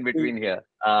institute in between here.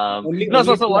 So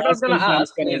what I was going to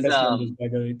ask is, by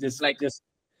the way, just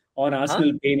on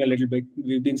Arsenal paying a little bit.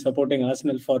 We've been supporting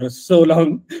Arsenal for so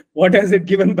long. What has it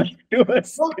given back to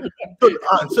us?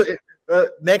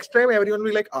 Next time, everyone will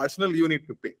be like, Arsenal, you need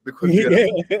to pay. Because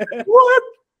what?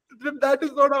 That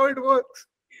is not how it works.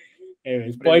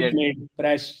 Anyways, point made.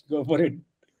 Prash, go for it.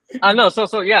 No, so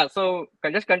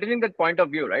just continuing that point of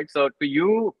view, right? So to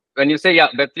you, when you say,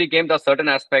 Web3 games, there are certain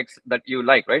aspects that you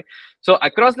like, right? So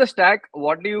across the stack,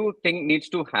 what do you think needs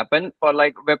to happen for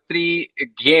like Web3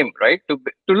 game, right? To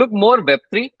look more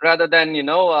Web3 rather than,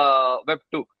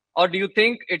 Web2? Or do you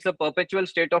think it's a perpetual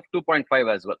state of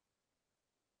 2.5 as well?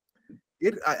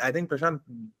 I think, Prashant,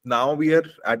 now we are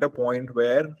at a point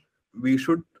where we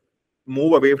should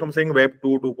move away from saying Web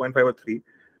 2, 2.5 or 3,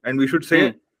 and we should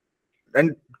say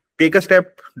and take a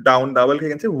step down, double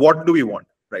click and say, what do we want,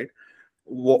 right?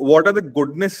 What are the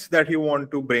goodness that you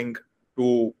want to bring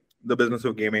to the business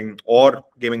of gaming or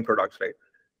gaming products, right?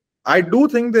 I do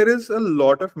think there is a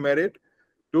lot of merit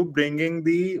to bringing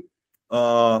the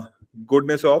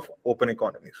goodness of open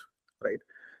economies, right?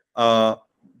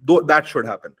 Though that should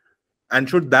happen. And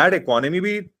should that economy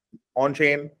be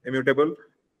on-chain, immutable?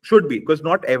 Should be, because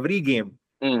not every game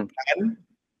can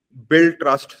build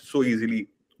trust so easily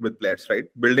with players, right?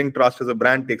 Building trust as a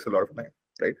brand takes a lot of time,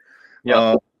 right?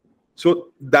 Yeah. So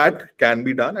that can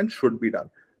be done and should be done.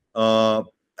 And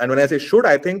when I say should,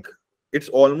 I think it's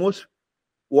almost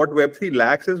what Web3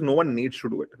 lacks is no one needs to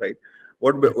do it, right?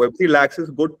 What Web3 lacks is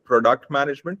good product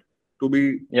management to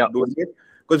be doing it.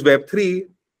 Because Web3,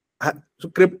 so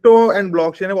crypto and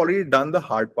blockchain have already done the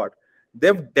hard part.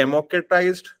 They've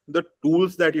democratized the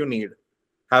tools that you need,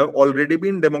 have already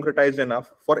been democratized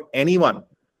enough for anyone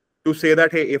to say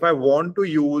that, hey, if I want to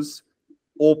use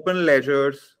open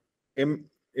ledgers,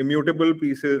 immutable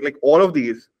pieces, like all of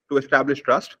these to establish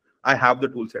trust, I have the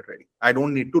tool set ready. I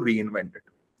don't need to reinvent it,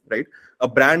 right? A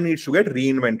brand needs to get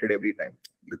reinvented every time.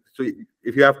 So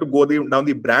if you have to go down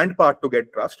the brand part to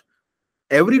get trust,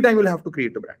 every time you'll have to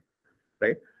create a brand,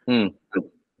 right?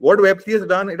 What Web3 has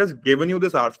done, it has given you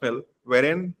this arsenal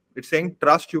wherein it's saying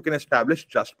trust you can establish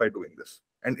just by doing this.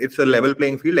 And it's a level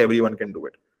playing field, everyone can do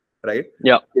it, right?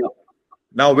 Yeah.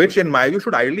 Now, which in my view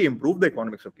should ideally improve the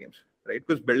economics of games, right?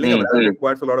 Because building a brand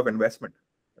requires a lot of investment,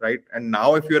 right? And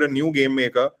now if you're a new game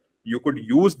maker, you could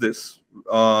use this,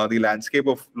 the landscape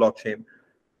of blockchain,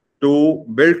 to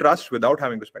build trust without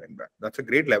having to spend any brand. That's a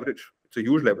great leverage. It's a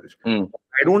huge leverage.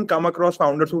 I don't come across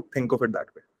founders who think of it that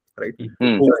way, right?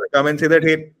 Who come and say that,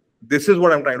 hey, this is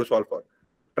what I'm trying to solve for.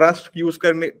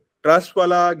 Trust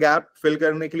wala gap fill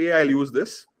karne ke liye, I'll use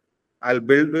this. I'll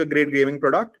build a great gaming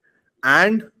product,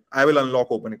 and I will unlock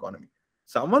open economy.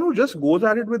 Someone who just goes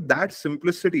at it with that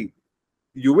simplicity,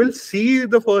 you will see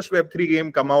the first Web3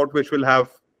 game come out, which will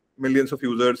have millions of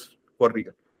users for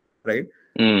real, right?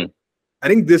 I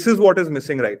think this is what is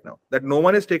missing right now, that no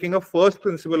one is taking a first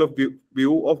principle of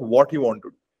view of what you want to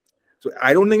do. So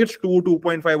I don't think it's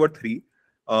 2.5 or 3.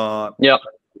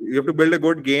 You have to build a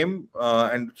good game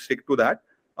and stick to that.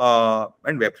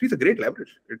 And Web3 is a great leverage.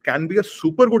 It can be a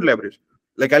super good leverage.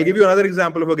 Like, I'll give you another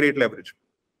example of a great leverage.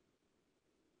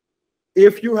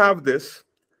 If you have this,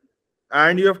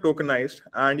 and you have tokenized,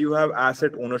 and you have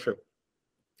asset ownership,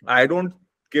 I don't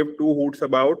give two hoots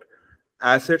about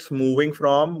assets moving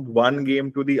from one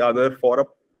game to the other for a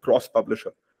cross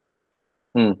publisher.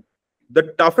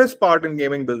 The toughest part in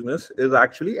gaming business is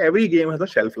actually every game has a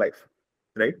shelf life,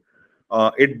 right?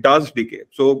 It does decay.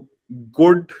 So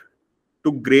good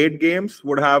to great games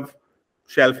would have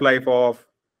shelf life of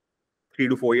 3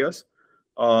 to 4 years.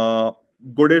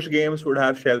 Goodish games would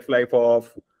have shelf life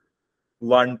of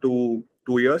 1 to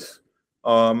 2 years.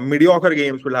 Mediocre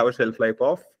games will have a shelf life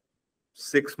of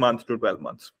 6 months to 12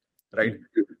 months, right?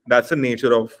 That's the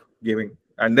nature of gaming.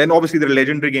 And then obviously there are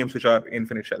legendary games which are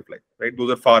infinite shelf life, right?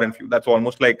 Those are far and few. That's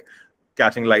almost like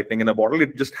catching lightning in a bottle.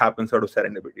 It just happens out of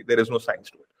serendipity. There is no science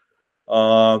to it.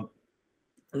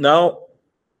 Now,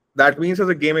 that means as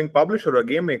a gaming publisher or a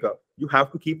game maker, you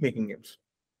have to keep making games,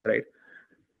 right?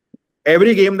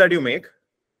 Every game that you make,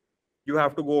 you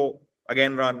have to go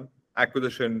again run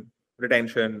acquisition,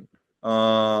 retention.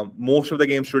 Most of the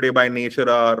games today by nature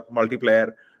are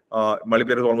multiplayer.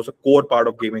 Multiplayer is almost a core part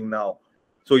of gaming now.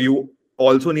 So you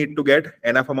also need to get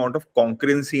enough amount of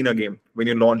concurrency in a game when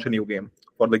you launch a new game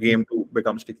for the game to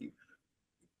become sticky.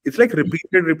 It's like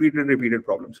repeated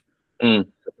problems.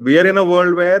 We are in a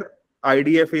world where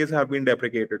IDFAs have been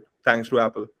deprecated thanks to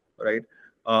Apple, right?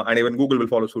 And even Google will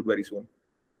follow suit very soon.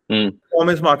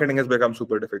 Performance marketing has become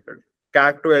super difficult.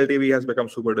 CAC to LTV has become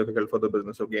super difficult for the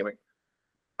business of gaming.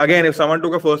 Again, if someone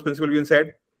took a first principle view and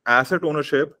said, asset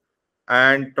ownership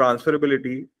and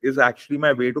transferability is actually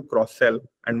my way to cross-sell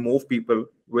and move people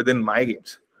within my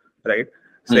games, right?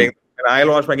 Saying, when I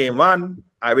launch my game 1,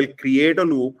 I will create a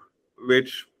loop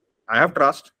which I have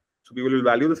trust. So people will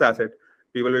value this asset.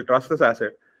 People will trust this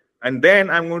asset. And then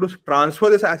I'm going to transfer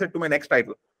this asset to my next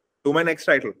title, to my next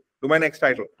title, to my next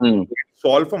title.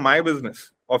 Solve for my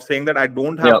business of saying that I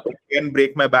don't have to again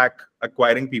break my back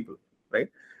acquiring people, right?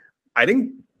 I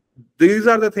think these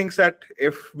are the things that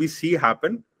if we see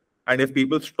happen, and if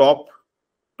people stop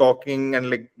talking and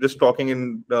like just talking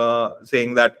in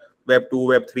saying that Web 2,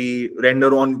 Web 3,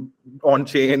 render on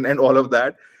chain and all of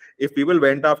that, if people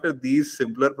went after these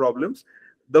simpler problems,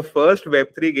 the first Web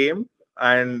 3 game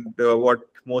and what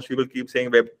most people keep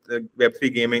saying Web 3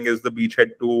 gaming is the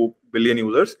beachhead to billion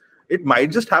users, it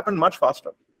might just happen much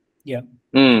faster. Yeah.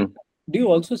 Do you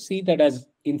also see that as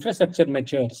infrastructure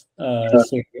matures,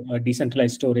 say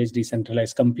decentralized storage,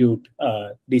 decentralized compute,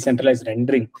 decentralized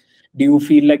rendering, do you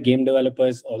feel like game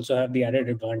developers also have the added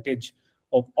advantage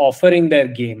of offering their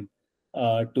game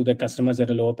to the customers at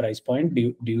a lower price point?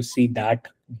 Do you see that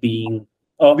being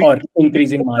or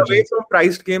increasing margins? Away from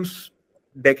priced games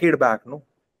decade back, no?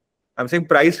 I'm saying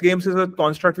priced games is a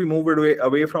construct we moved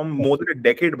away from more than a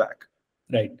decade back.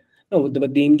 Right. No,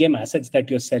 but the in-game assets that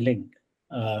you're selling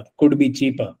could be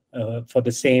cheaper for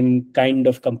the same kind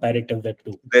of comparative Web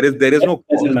 2. There is no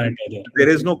doesn't matter there. There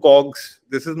is no COGS.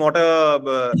 This is not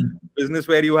a business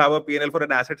where you have a P&L for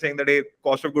an asset saying that a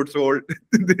cost of goods sold.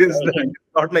 It's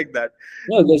not like that.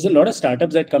 No, there's a lot of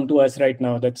startups that come to us right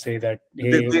now that say that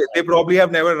hey, they probably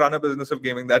have never run a business of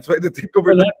gaming. That's why they think of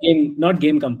it. Not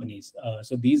game companies.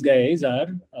 So these guys are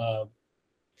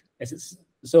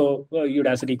so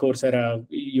Udacity, Coursera,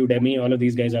 Udemy, all of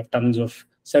these guys have tons of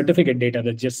certificate data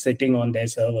that's just sitting on their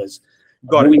servers.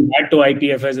 Moving that to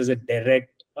IPFS is a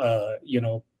direct,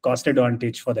 cost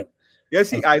advantage for them. Yeah,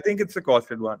 see, I think it's a cost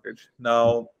advantage.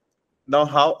 Now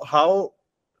how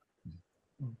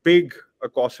big a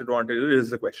cost advantage is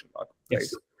the question mark.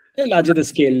 Yes. Right? The larger the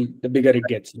scale, the bigger it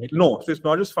gets. Right? No, so it's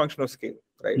not just function of scale,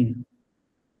 right?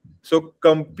 So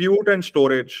compute and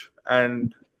storage,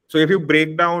 and so if you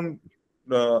break down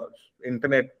the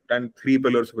internet and 3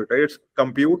 pillars of it, right? It's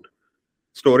compute,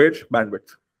 storage,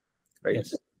 bandwidth, right?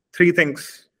 Yes. 3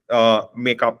 things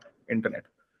make up internet.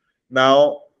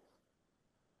 Now,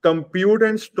 compute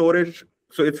and storage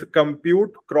So it's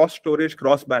compute, cross storage,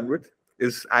 cross bandwidth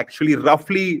is actually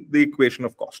roughly the equation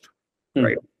of cost,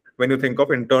 right? When you think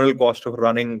of internal cost of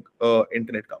running an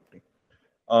internet company.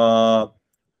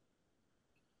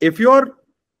 If your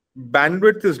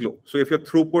bandwidth is low, so if your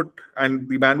throughput and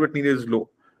the bandwidth needed is low,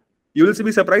 you will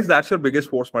be surprised that's your biggest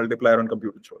force multiplier on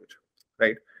compute and storage,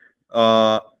 right?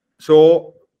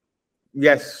 So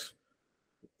yes,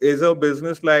 is a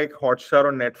business like Hotstar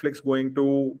or Netflix going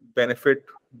to benefit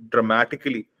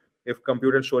dramatically if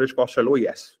compute and storage costs are low?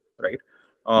 Yes, right.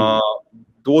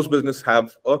 Those businesses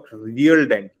have a real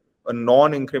dent, a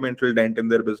non-incremental dent in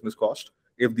their business cost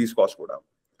if these costs go down,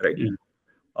 right?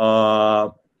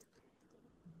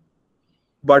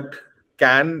 But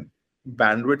can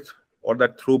bandwidth or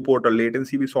that throughput or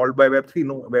latency be solved by Web3?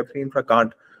 No, Web3 infra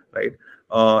can't, right?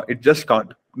 It just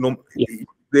can't. No,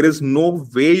 there is no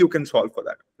way you can solve for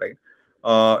that, right?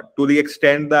 To the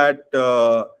extent that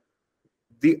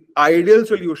the ideal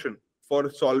solution for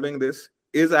solving this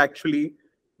is actually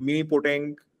me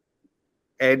putting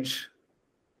edge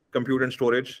compute and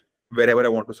storage wherever I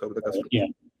want to serve the customer,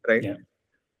 right?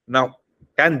 Now,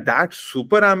 can that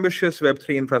super ambitious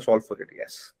Web3 infra solve for it?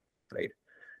 Yes, right?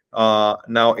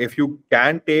 Now, if you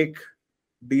can take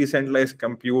decentralized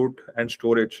compute and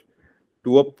storage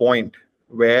to a point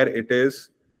where it is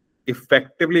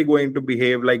effectively going to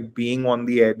behave like being on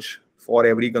the edge for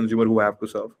every consumer who have to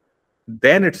serve,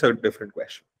 then it's a different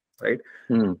question, right?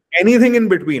 Anything in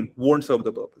between won't serve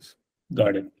the purpose.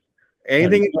 Got it.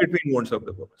 Anything in between won't serve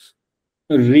the purpose.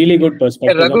 A really good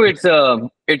perspective. Raghu,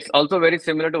 it's also very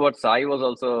similar to what Sai was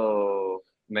also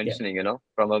mentioning, you know,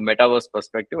 from a metaverse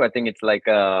perspective. I think it's like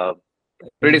a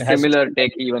pretty similar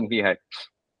take even he had.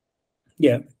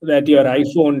 Yeah, that your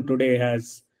iPhone today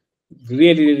has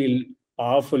really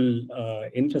powerful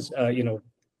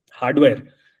hardware.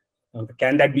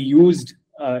 Can that be used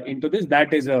into this?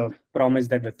 That is a promise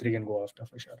that Web3 can go after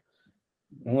for sure.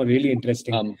 Really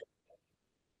interesting.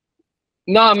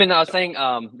 No, I mean, I was saying there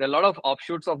are a lot of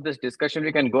offshoots of this discussion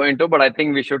we can go into, but I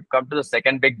think we should come to the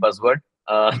second big buzzword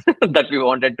that we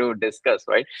wanted to discuss,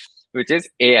 right? Which is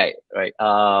AI, right?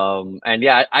 And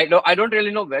yeah, I don't really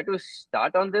know where to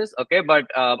start on this, okay? But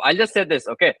I'll just say this,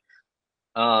 okay?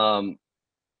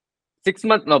 6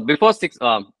 months, no, before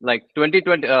like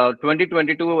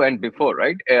 2022 and before,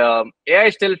 right? AI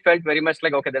still felt very much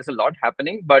like, okay, there's a lot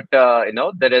happening, but you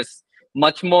know, there is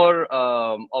much more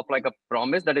of like a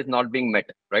promise that is not being met,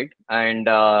 right? And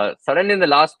suddenly in the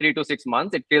last 3 to 6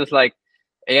 months, it feels like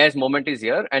AI's moment is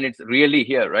here, and it's really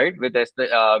here, right? With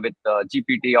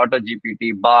GPT, Auto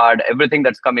GPT, Bard, everything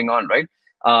that's coming on, right?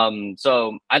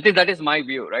 So I think that is my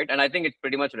view, right? And I think it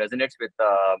pretty much resonates with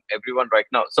everyone right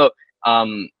now. So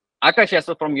Aakash,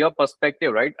 so from your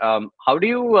perspective, right? How do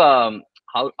you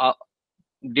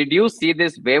did you see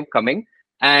this wave coming?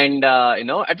 And you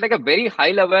know, at like a very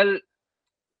high level,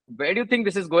 where do you think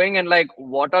this is going, and like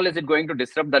what all is it going to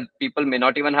disrupt that people may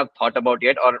not even have thought about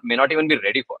yet, or may not even be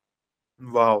ready for?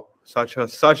 Wow, such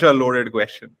a loaded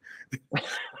question.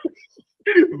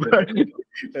 But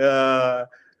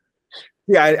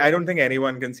yeah, I don't think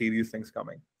anyone can see these things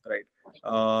coming, right?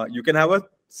 You can have a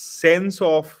sense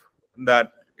of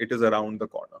that it is around the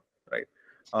corner, right?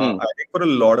 I think for a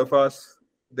lot of us,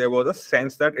 there was a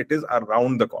sense that it is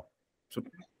around the corner. So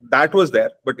that was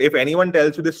there. But if anyone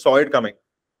tells you they saw it coming,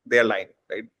 they're lying,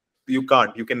 right? You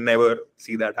can't. You can never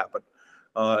see that happen.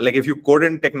 Like if you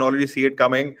couldn't technology see it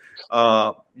coming,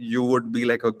 you would be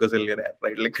like a gazillionaire,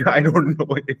 right? Like I don't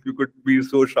know if you could be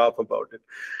so sharp about it.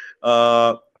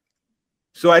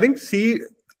 So I think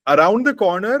around the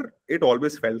corner, it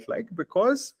always felt like,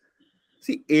 because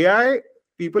AI,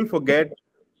 people forget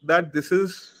that this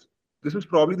is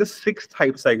probably the 6th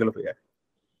hype cycle of AI,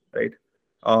 right?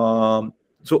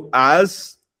 So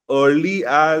as early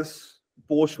as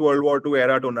post World War II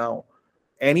era to now,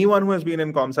 anyone who has been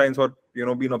in comp science or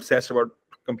been obsessed about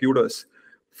computers,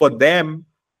 for them,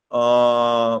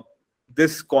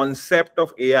 this concept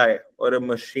of AI or a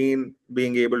machine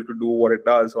being able to do what it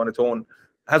does on its own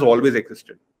has always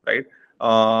existed, right?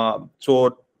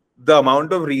 So the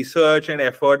amount of research and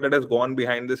effort that has gone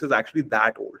behind this is actually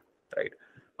that old, right?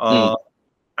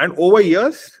 And over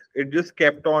years, it just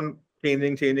kept on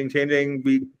changing.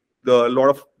 A lot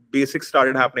of basics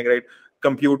started happening, right?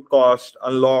 Compute cost,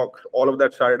 unlock, all of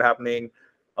that started happening.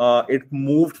 It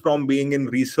moved from being in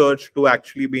research to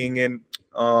actually being in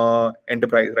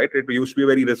enterprise, right? It used to be a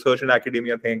very research and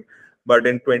academia thing, but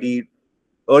in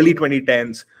early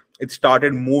 2010s, it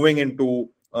started moving into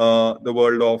the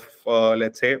world of,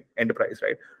 let's say, enterprise,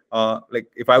 right? Like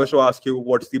if I was to ask you,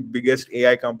 what's the biggest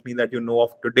AI company that you know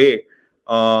of today?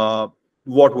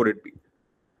 What would it be?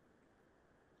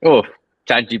 Oh,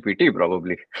 ChatGPT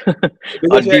probably, The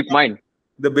or biggest AI DeepMind.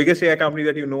 the biggest AI company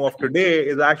that you know of today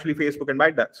is actually Facebook and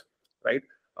ByteDance, right?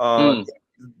 Uh, Mm,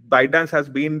 ByteDance has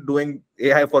been doing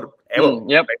AI forever,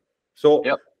 yep, right? So,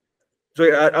 yep.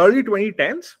 early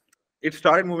 2010s, it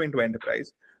started moving to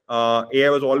enterprise. AI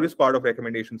was always part of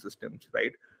recommendation systems,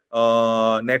 right?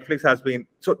 Netflix has been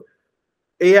so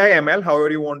AI ML, however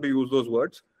you want to use those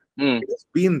words, Mm, it has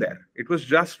been there. It was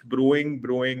just brewing,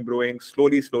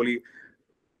 slowly, slowly.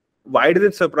 Why did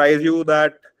it surprise you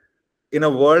that in a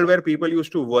world where people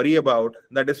used to worry about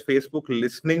that is Facebook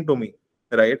listening to me,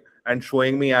 right, and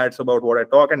showing me ads about what I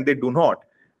talk, and they do not,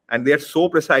 and they are so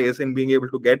precise in being able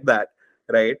to get that,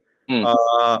 right? mm.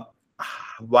 uh,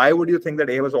 why would you think that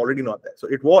AI was already not there? So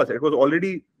it was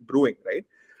already brewing, right?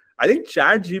 I think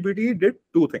Chat GPT did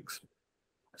two things.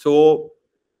 So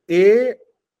a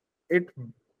it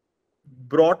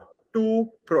brought to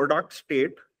product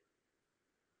state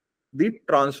the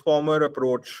transformer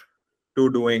approach to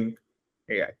doing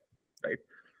AI,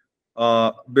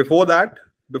 right? Before that,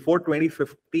 before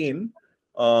 2015,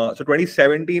 so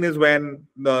 2017 is when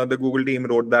the Google team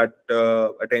wrote that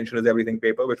attention is everything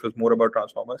paper, which was more about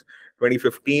transformers.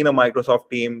 2015, a Microsoft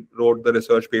team wrote the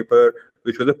research paper,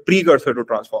 which was a precursor to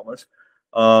transformers.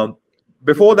 Um,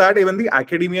 Before that, even the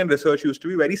academia and research used to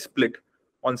be very split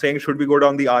on saying should we go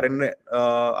down the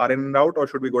RN route or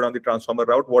should we go down the transformer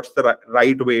route? What's the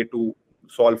right way to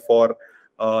solve for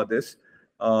this?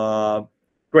 Uh,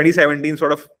 2017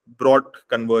 sort of brought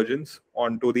convergence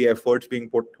onto the efforts being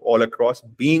put all across,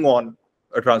 being on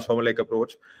a transformer like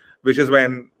approach, which is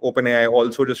when OpenAI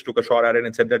also just took a shot at it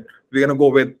and said that we're going to go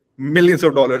with millions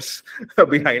of dollars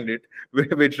behind it,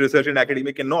 which research and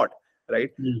academia cannot, right?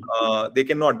 They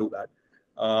cannot do that.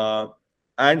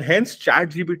 And hence,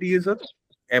 ChatGPT is a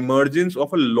emergence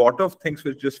of a lot of things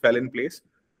which just fell in place.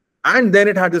 And then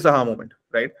it had this aha moment,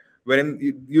 right? Wherein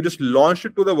you just launched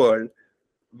it to the world.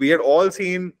 We had all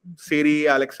seen Siri,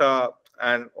 Alexa,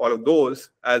 and all of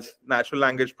those as natural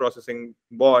language processing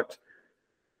bots.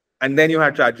 And then you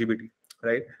had ChatGPT,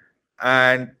 right?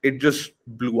 And it just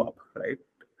blew up, right?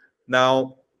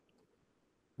 Now,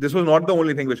 this was not the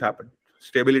only thing which happened.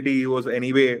 Stability was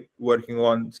anyway working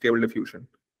on stable diffusion,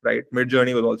 right?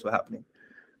 Mid-journey was also happening.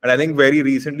 And I think very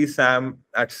recently, Sam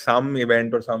at some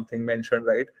event or something mentioned,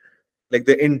 right? Like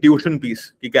the intuition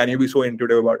piece. Can you be so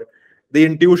intuitive about it? The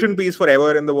intuition piece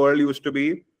forever in the world used to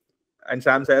be, and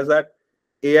Sam says that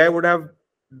AI would have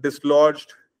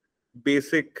dislodged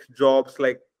basic jobs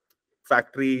like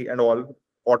factory and all.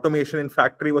 Automation in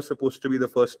factory was supposed to be the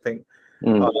first thing.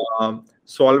 Mm.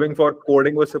 Solving for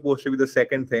coding was supposed to be the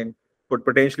second thing, but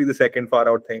potentially the second far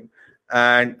out thing.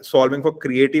 And solving for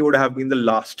creative would have been the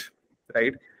last,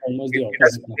 right? Almost the It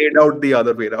has opposite. played out the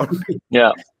other way around.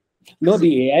 Yeah. No,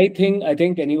 the AI thing, I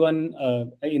think anyone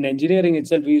in engineering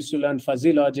itself, we used to learn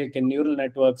fuzzy logic and neural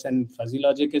networks, and fuzzy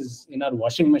logic is in our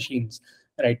washing machines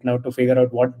right now to figure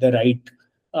out what the right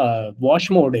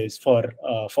wash mode is for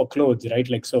clothes, right?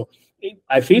 Like, so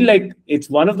I feel like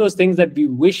it's one of those things that we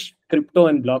wish crypto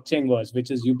and blockchain was, which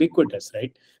is ubiquitous,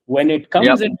 right? When it Yep.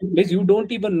 comes into place, you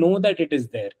don't even know that it is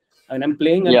there. And I'm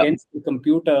playing Yep. against the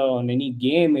computer on any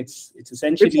game. It's It's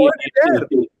essentially already there.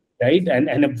 right,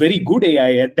 and a very good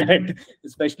AI at that,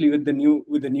 especially with the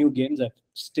new games. I've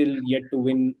still yet to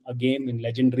win a game in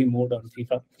legendary mode on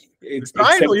FIFA. I It's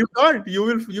know you can't.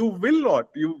 You will not.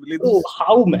 oh,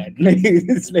 how, man?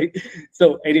 It's like,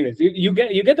 so anyways, you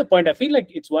get the point. I feel like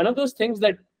it's one of those things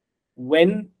that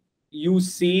when you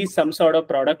see some sort of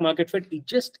product market fit, it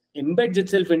just embeds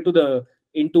itself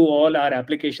into all our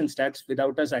application stacks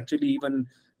without us actually even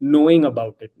knowing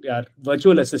about it. Our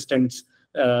virtual assistants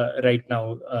right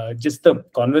now, just the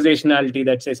conversationality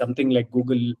that, say, something like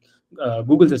Google's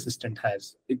assistant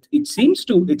has, it seems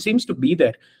to be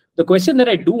there. The question that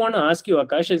I do want to ask you,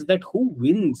 Akash, is that who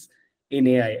wins in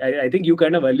AI? I think you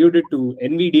kind of alluded to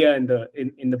Nvidia in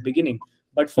the beginning,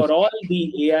 but for all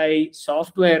the AI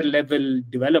software level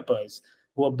developers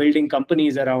who are building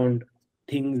companies around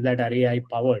things that are AI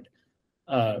powered,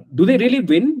 do they really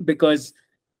win? Because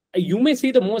you may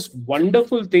see the most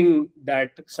wonderful thing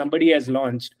that somebody has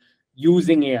launched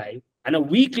using AI, and a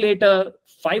week later,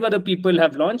 5 other people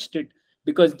have launched it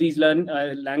because these your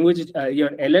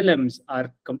LLMs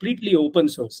are completely open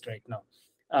sourced right now.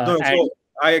 No, And so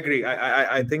I agree.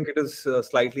 I think it is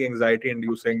slightly anxiety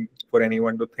inducing for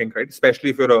anyone to think, right? Especially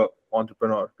if you're an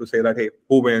entrepreneur, to say that, hey,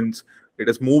 who wins? It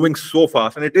is moving so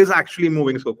fast, and it is actually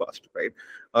moving so fast, right?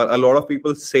 A lot of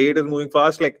people say it is moving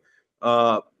fast. Like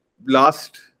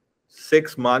last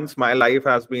 6 months, my life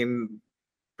has been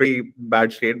pretty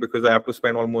bad state because I have to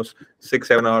spend almost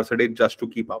 6-7 hours a day just to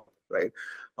keep up, right?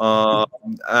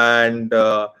 And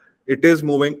it is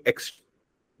moving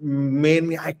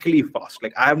maniacally fast.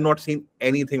 Like I have not seen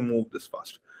anything move this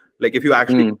fast. Like if you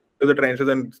actually Mm. go to the trenches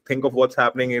and think of what's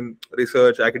happening in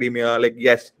research, academia, like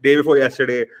yes, day before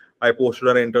yesterday, I posted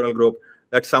on an internal group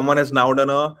that someone has now done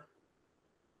a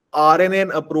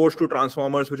RNN approach to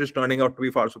transformers, which is turning out to be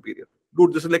far superior.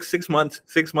 Dude, this is like 6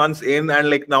 months in, and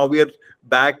like now we are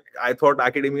back. I thought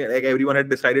academia, like everyone had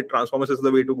decided transformers is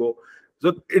the way to go.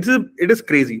 So it is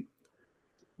crazy.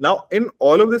 Now, in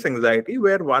all of this anxiety,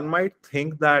 where one might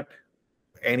think that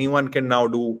anyone can now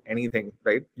do anything,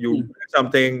 right? You do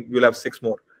something, you'll have six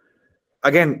more.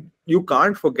 Again, you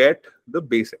can't forget the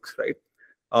basics, right?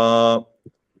 Uh,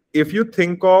 if you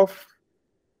think of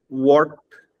what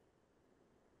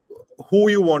who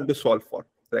you want to solve for,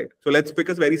 right? So let's pick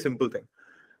a very simple thing.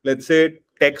 Let's say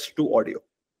text to audio,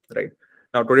 right?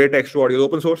 Now today text to audio is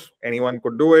open source. Anyone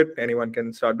could do it. Anyone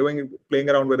can start doing it, playing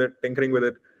around with it, tinkering with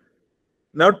it.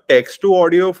 Now text to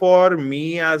audio for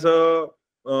me as a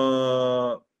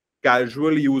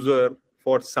casual user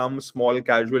for some small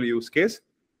casual use case,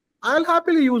 I'll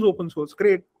happily use open source.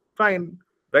 Great, fine,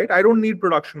 right? I don't need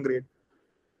production grade.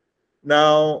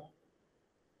 Now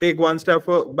take one step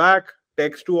back,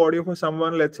 text to audio for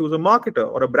someone, let's use a marketer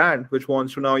or a brand which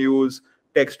wants to now use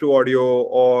text to audio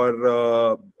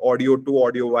or audio to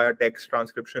audio via text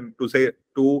transcription to say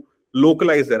to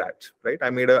localize their ads, right? I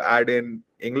made an ad in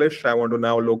English, I want to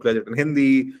now localize it in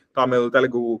Hindi, Tamil,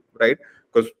 Telugu, right?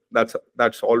 Because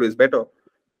that's always better.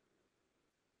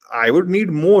 I would need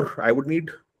more. I would need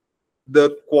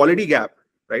the quality gap,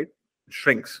 right?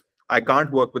 Shrinks. I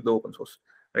can't work with the open source,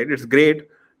 right? It's great,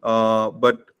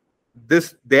 but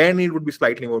their need would be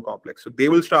slightly more complex. So they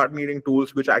will start needing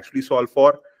tools which actually solve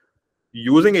for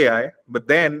using AI, but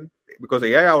then because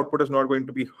AI output is not going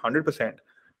to be 100%,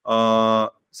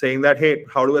 saying that, hey,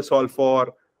 how do I solve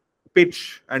for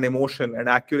pitch and emotion and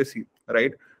accuracy,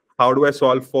 right? How do I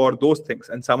solve for those things?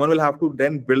 And someone will have to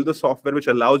then build the software which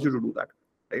allows you to do that,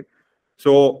 right?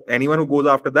 So anyone who goes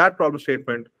after that problem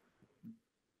statement,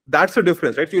 that's the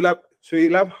difference, right? So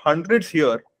you'll have hundreds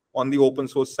here on the open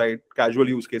source side, casual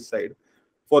use case side.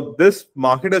 For this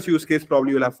marketers use case,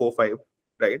 probably you'll have 4 or 5,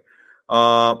 right?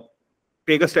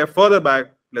 Take a step further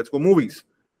back. Let's go movies.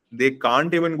 They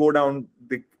can't even go down.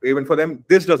 Even for them,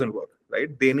 this doesn't work,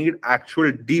 right? They need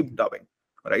actual deep dubbing,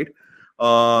 right?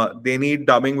 They need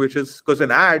dubbing, which is because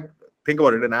an ad. Think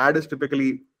about it. An ad is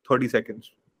typically 30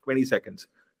 seconds, 20 seconds,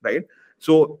 right?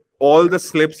 So all the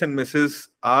slips and misses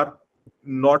are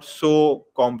not so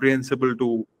comprehensible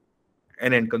to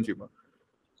an end consumer.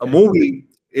 A movie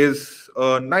is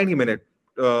a 90-minute,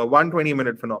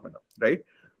 120-minute phenomenon, right?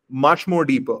 Much more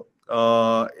deeper.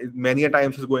 Many a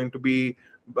times is going to be,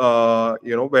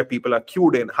 where people are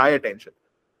cued in, high attention.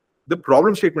 The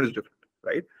problem statement is different,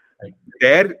 right?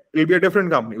 There will be a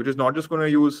different company, which is not just going to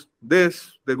use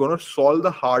this. They're going to solve the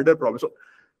harder problem. So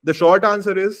the short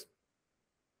answer is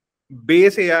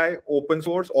base AI, open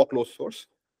source or closed source,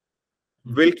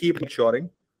 will keep maturing.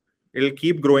 It'll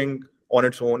keep growing on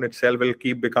its own. Itself will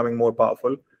keep becoming more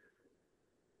powerful.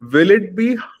 Will it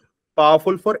be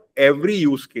powerful for every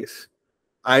use case?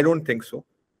 I don't think so.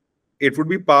 It would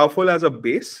be powerful as a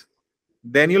base.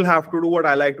 Then you'll have to do what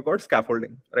I like to call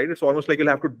scaffolding, right? It's almost like you'll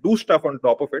have to do stuff on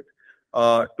top of it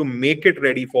to make it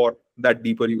ready for that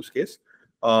deeper use case.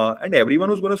 And everyone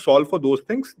who's going to solve for those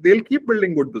things, they'll keep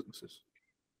building good businesses.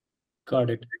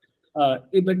 Got it.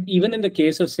 But even in the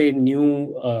case of, say,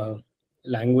 new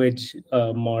language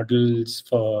models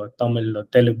for Tamil or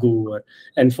Telugu,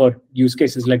 and for use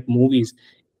cases like movies,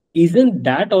 isn't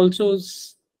that also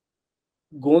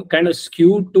kind of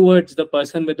skewed towards the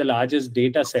person with the largest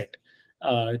data set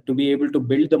to be able to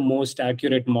build the most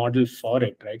accurate model for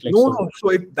it, right? Like, no.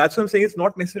 So that's what I'm saying. It's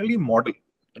not necessarily model,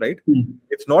 right?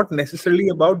 It's not necessarily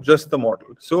about just the model.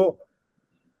 So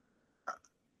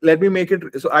let me make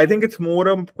it. So I think it's more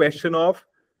a question of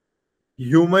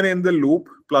human in the loop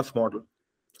plus model,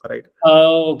 right?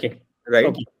 Okay. Right.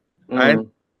 Okay. And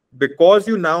because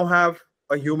you now have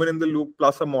a human in the loop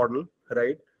plus a model,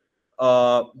 right?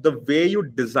 The way you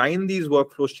design these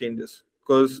workflows changes.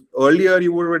 Because earlier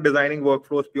you were designing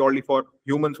workflows purely for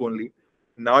humans only.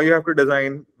 Now you have to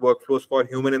design workflows for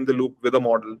human in the loop with a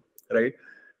model, right?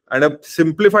 And a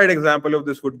simplified example of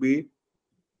this would be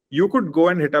you could go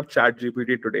and hit up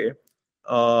ChatGPT today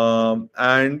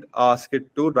and ask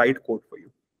it to write code for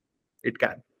you. It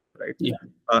can, right? Yeah.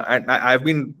 And I've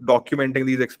been documenting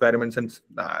these experiments, and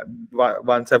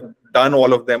once I've done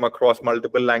all of them across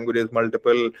multiple languages,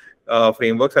 multiple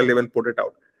frameworks, I'll even put it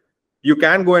out. You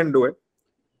can go and do it.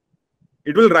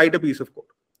 It will write a piece of code.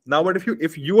 Now, but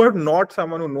if you are not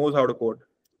someone who knows how to code,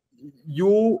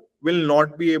 you will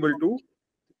not be able to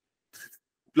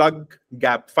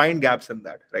find gaps in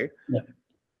that, right? Yeah.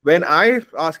 When I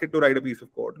ask it to write a piece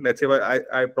of code, let's say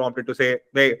I prompt it to say,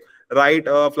 hey, write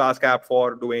a Flask app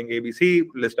for doing ABC,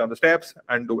 list down the steps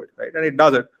and do it, right? And it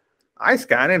does it. I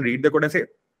scan and read the code and say,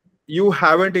 you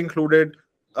haven't included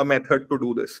a method to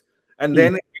do this. And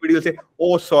then everybody will say,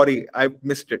 oh, sorry, I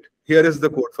missed it. Here is the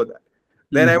code for that.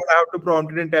 Then I would have to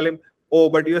prompt it and tell him, oh,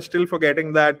 but you're still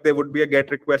forgetting that there would be a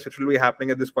GET request which will be happening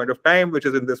at this point of time, which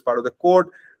is in this part of the code.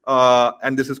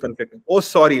 And this is conflicting. Oh,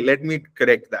 sorry, let me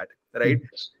correct that, right?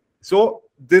 So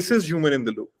this is human in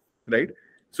the loop, right?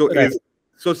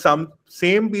 So some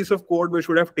same piece of code which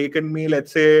would have taken me,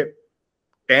 let's say,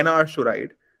 10 hours to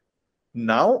write,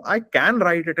 now I can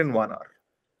write it in 1 hour.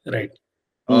 Right.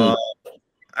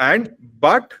 And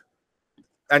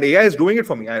AI is doing it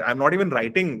for me. I'm not even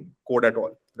writing code at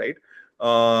all, right?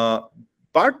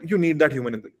 But you need that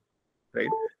human in the loop, right?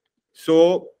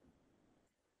 So,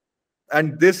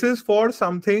 and this is for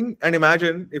something, and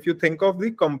imagine if you think of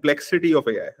the complexity of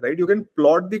AI, right? You can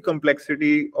plot the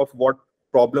complexity of what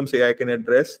problems AI can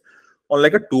address on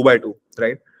like a 2x2,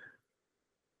 right?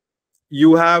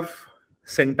 You have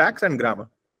syntax and grammar,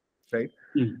 right?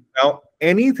 Now,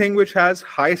 anything which has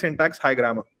high syntax, high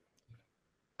grammar,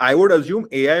 I would assume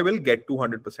AI will get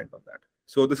 200% of that.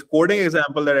 So this coding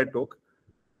example that I took,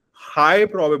 high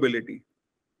probability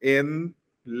in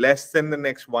less than the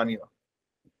next 1 year,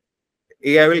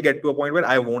 AI will get to a point where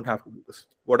I won't have to do this.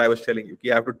 What I was telling you,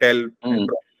 you have to tell and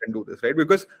do this, right?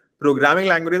 Because programming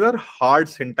languages are hard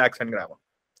syntax and grammar,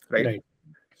 right?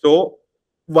 So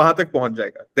wahan tak pahunch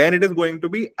jayega. Then it is going to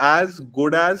be as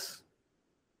good as,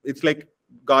 it's like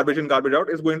garbage in, garbage out,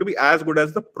 is going to be as good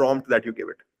as the prompt that you give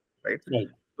it, right?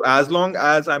 So as long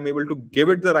as I'm able to give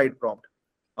it the right prompt,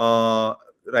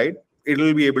 right, it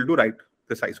will be able to write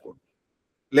precise code.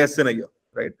 Less than a year,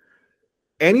 right?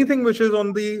 Anything which is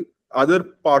on the other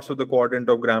parts of the quadrant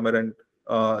of grammar and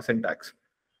syntax,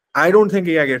 I don't think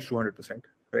AI gets 200%,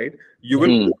 right? You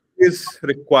will always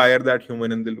require that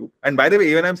human in the loop. And by the way,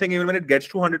 even I'm saying, even when it gets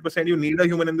to 100%, you need a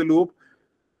human in the loop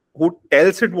who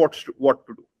tells it what to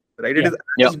do, right? It is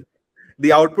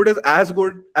the output is as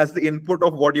good as the input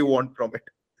of what you want from it,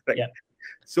 right?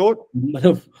 So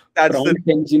that's prompt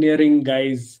engineering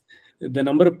guys. The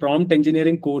number of prompt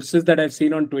engineering courses that I've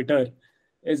seen on Twitter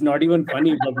is not even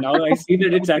funny, but now I see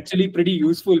that it's actually pretty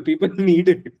useful. People need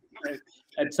it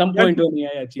at some point when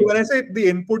AI achieves. When I say the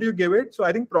input you give it, so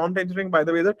I think prompt engineering, by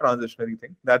the way, is a transitionary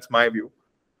thing. That's my view.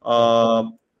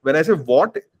 When I say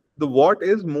what, the what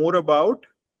is more about,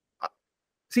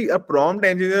 see, a prompt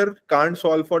engineer can't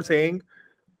solve for saying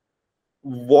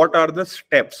what are the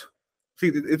steps. See,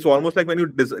 it's almost like when you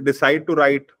decide to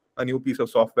write a new piece of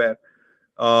software,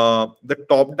 the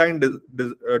top-down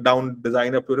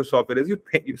design approach of software is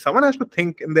someone has to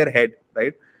think in their head,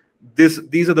 right?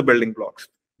 These are the building blocks.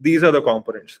 These are the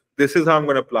components. This is how I'm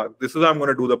going to plug. This is how I'm going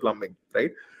to do the plumbing,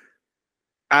 right?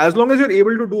 As long as you're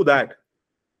able to do that,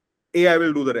 AI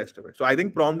will do the rest of it. So I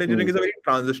think prompt engineering is a very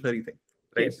transitionary thing,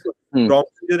 right?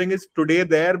 Prompt engineering is today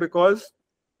there because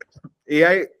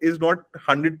AI is not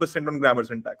 100% on grammar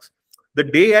syntax. The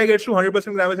day AI gets to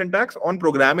 100% grammar syntax on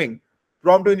programming,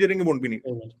 prompt engineering won't be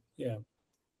needed. Yeah.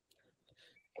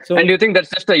 So, and do you think that's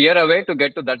just a year away to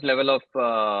get to that level of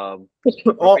proficiency?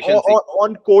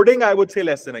 On coding, I would say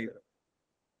less than a year.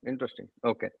 Interesting.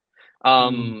 Okay.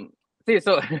 See,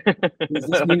 so does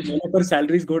this mean developer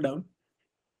salaries go down?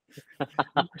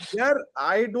 Yeah,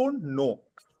 I don't know.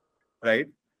 Right?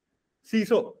 See,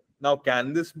 so now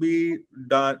can this be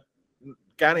done?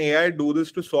 Can AI do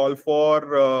this to solve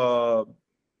for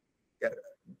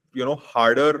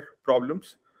harder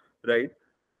problems? Right?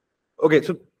 Okay,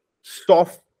 so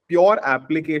pure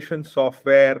application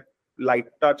software, light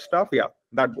touch stuff, yeah,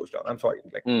 that goes down. I'm sorry,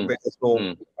 like there's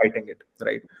no fighting it,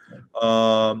 right?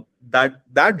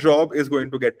 That job is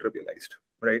going to get trivialized,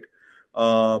 right?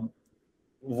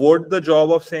 Would the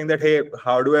job of saying that, hey,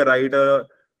 how do I write a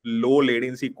low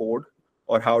latency code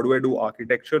or how do I do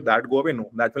architecture, that go away? No,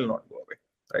 that will not go away,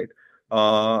 right?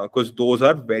 Because those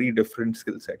are very different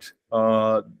skill sets,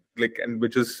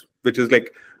 which is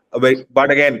like a very,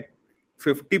 but again,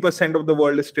 50% of the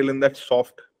world is still in that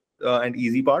soft and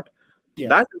easy part.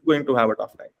 That is going to have a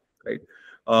tough time,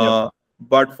 right?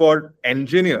 But for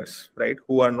engineers, right,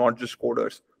 who are not just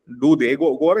coders, do they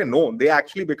go away? No, they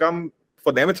actually become,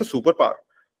 for them, it's a superpower,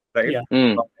 right?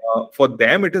 For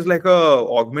them, it is like a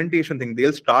augmentation thing.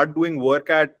 They'll start doing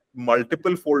work at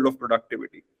multiple fold of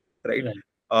productivity, right?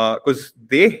 Because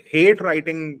they hate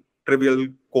writing trivial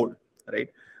code, right?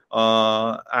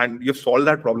 And you've solved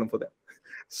that problem for them.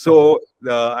 So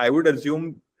I would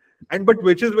assume And but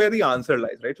which is where the answer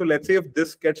lies, right? So let's say if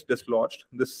this gets dislodged,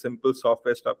 this simple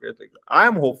software stuff gets like, I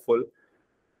am hopeful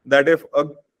that if a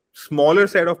smaller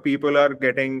set of people are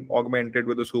getting augmented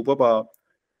with a superpower,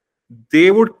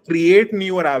 they would create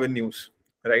newer avenues,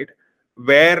 right?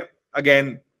 Where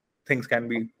again things can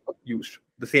be used,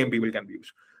 the same people can be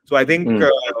used. So I think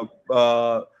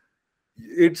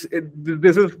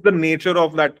this is the nature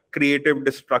of that creative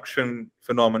destruction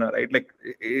phenomena, right? Like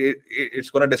it's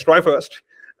going to destroy first,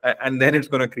 and then it's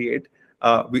going to create.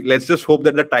 Let's just hope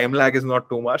that the time lag is not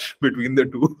too much between the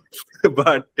two.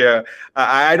 But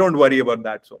I don't worry about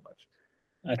that so much.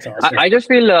 That's awesome. I just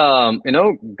feel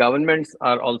governments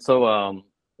are also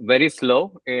very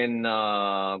slow in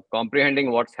comprehending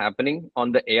what's happening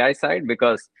on the AI side,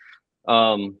 because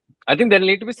I think there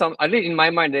need to be some, at least in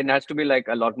my mind, there has to be like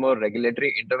a lot more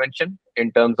regulatory intervention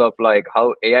in terms of like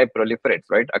how AI proliferates,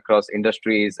 right, across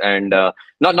industries, and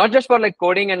not just for like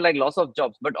coding and like loss of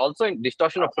jobs, but also in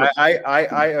distortion of truth.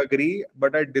 I agree,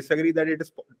 but I disagree that it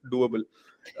is doable.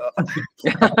 I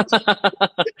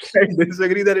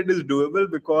disagree that it is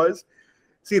doable because,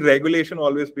 see, regulation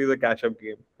always plays a catch-up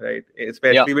game, right?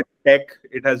 Especially with tech,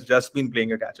 it has just been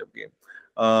playing a catch-up game.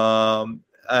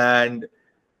 And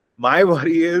my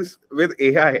worry is with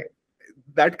AI,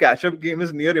 that catch-up game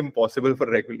is near impossible for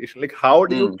regulation. Like, how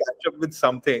do you catch up with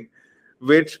something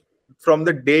which, from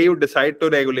the day you decide to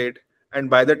regulate, and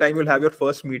by the time you'll have your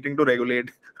first meeting to regulate,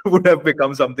 would have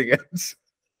become something else?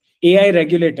 AI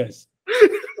regulators.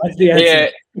 That's the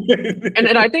answer. Yeah.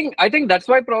 and I think that's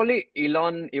why probably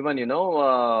Elon even came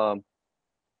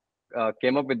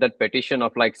up with that petition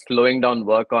of like slowing down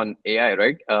work on AI,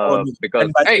 right?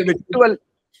 Because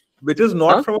which is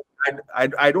not from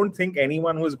I don't think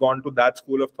anyone who has gone to that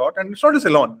school of thought, and it's not just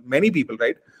Elon, many people,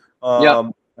 right,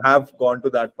 have gone to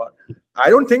that part. I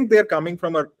don't think they're coming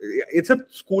from it's a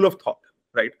school of thought,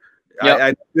 right?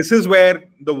 This is where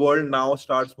the world now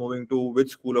starts moving to, which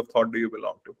school of thought do you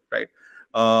belong to, right?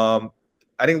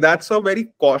 I think that's a very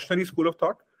cautionary school of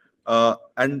thought.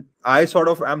 And I sort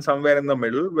of am somewhere in the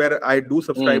middle, where I do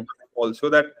subscribe also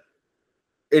that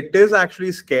it is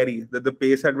actually scary that the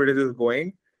pace at which it is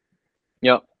going.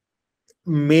 Yeah.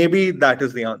 Maybe that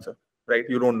is the answer, right?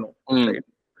 You don't know, right?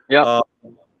 Yeah.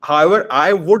 However,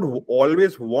 I would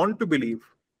always want to believe,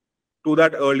 to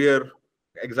that earlier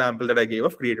example that I gave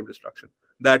of creative destruction,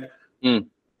 that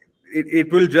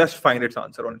it will just find its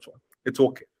answer on its own. It's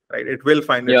okay, right? It will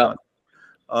find its answer.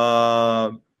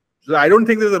 So I don't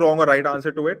think there's a wrong or right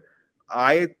answer to it.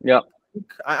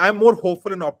 I'm more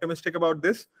hopeful and optimistic about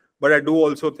this, but I do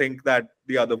also think that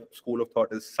the other school of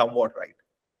thought is somewhat right.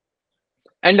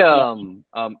 And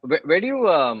where do you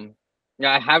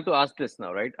I have to ask this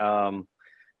now, right?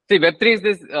 See, Web3 is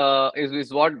this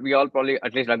is what we all probably,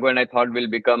 at least Raghu and I, thought will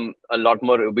become a lot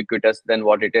more ubiquitous than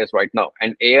what it is right now.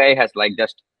 And AI has like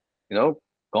just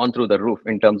gone through the roof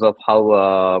in terms of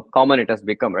how common it has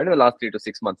become, right, in the last 3 to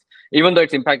 6 months, even though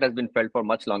its impact has been felt for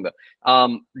much longer.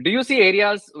 Do you see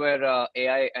areas where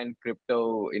AI and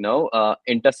crypto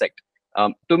intersect?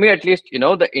 To me, at least,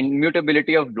 the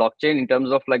immutability of blockchain in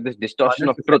terms of like this distortion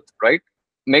of truth, right,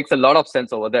 makes a lot of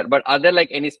sense over there. But are there like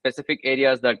any specific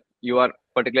areas that you are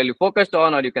particularly focused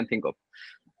on, or you can think of?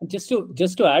 Just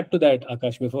to add to that,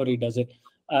 Aakash, before he does it,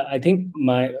 I think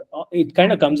it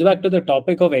kind of comes back to the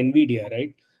topic of NVIDIA,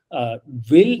 right?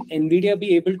 Will NVIDIA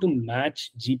be able to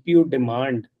match GPU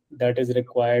demand that is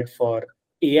required for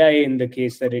AI in the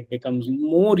case that it becomes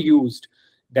more used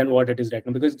than what it is right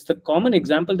now? Because it's the common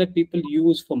example that people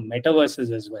use for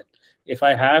metaverses as well. If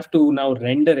I have to now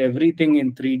render everything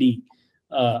in 3D,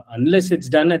 unless it's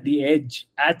done at the edge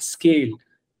at scale,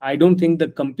 I don't think the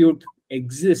compute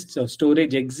exists or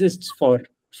storage exists for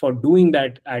doing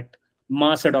that at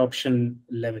mass adoption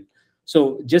level.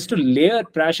 So just to layer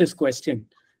Prash's question,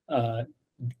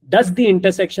 does the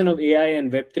intersection of AI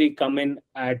and Web3 come in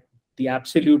at the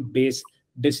absolute base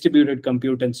distributed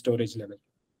compute and storage level?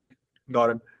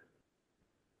 Got it.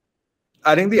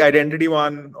 I think the identity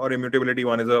one or immutability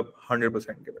one is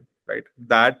 100% given, right?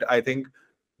 That I think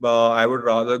I would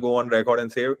rather go on record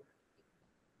and say,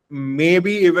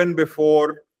 maybe even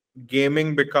before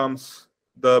gaming becomes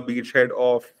the beachhead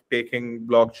of taking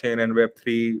blockchain and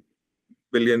Web3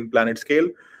 billion planet scale,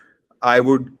 I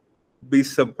would be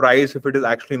surprised if it is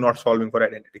actually not solving for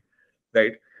identity,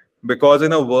 right? Because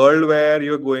in a world where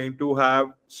you're going to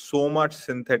have so much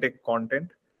synthetic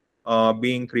content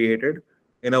being created,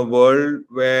 in a world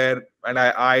where, and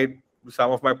I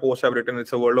some of my posts have written,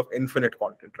 it's a world of infinite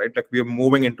content, right? Like we are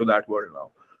moving into that world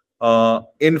now.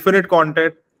 Infinite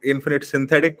content, infinite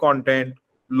synthetic content,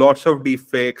 lots of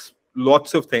deepfakes,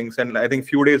 lots of things. And I think a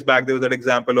few days back, there was that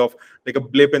example of like a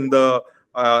blip in the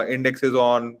indexes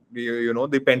on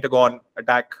the Pentagon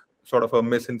attack, sort of a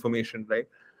misinformation, right?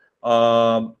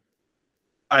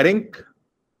 I think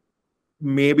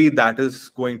maybe that is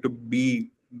going to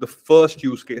be the first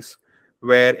use case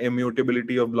where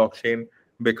immutability of blockchain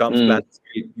becomes large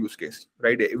scale use case,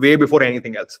 right? Way before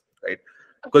anything else, right?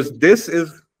 Because this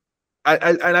is,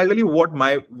 and I'll tell you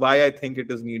why I think it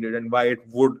is needed and why it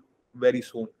would very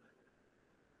soon.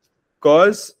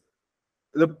 Because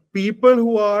the people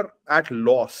who are at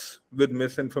loss with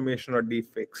misinformation or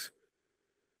deepfakes,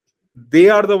 they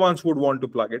are the ones who would want to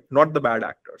plug it, not the bad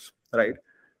actors, right?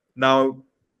 Now,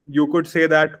 you could say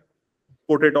that,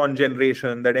 put it on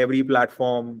generation, that every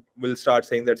platform will start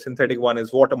saying that synthetic one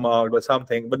is watermarked or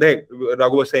something. But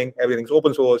Raghu was saying everything's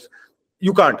open source.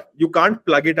 You can't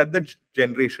plug it at the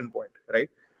generation point, right?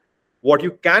 What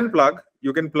you can plug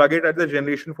it at the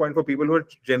generation point for people who are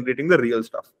generating the real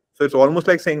stuff. So it's almost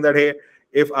like saying that, hey,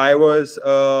 if I was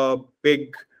a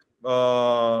big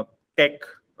tech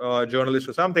journalist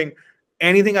or something,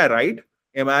 anything I write,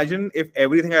 imagine if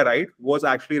everything I write was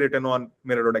actually written on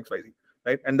mirror.xyz,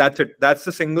 right? And that's it. That's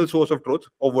the single source of truth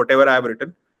of whatever I have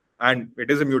written. And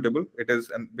it is immutable. It is,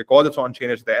 and because it's on chain,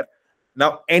 it's there.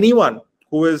 Now, anyone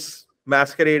who is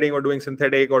masquerading or doing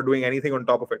synthetic or doing anything on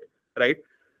top of it, right?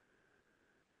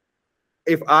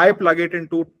 If I plug it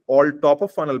into all top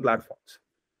of funnel platforms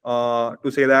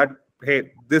to say that,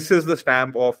 hey, this is the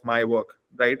stamp of my work,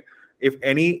 right? If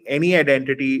any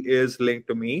identity is linked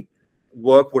to me,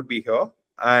 work would be here,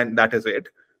 and that is it.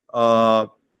 I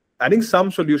think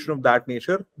some solution of that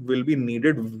nature will be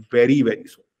needed very, very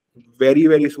soon. Very,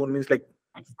 very soon means like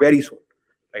very soon,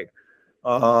 right?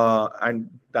 And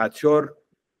that's your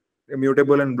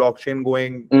immutable and blockchain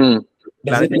going.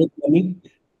 Does it make money?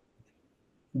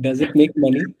 Does it make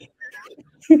money?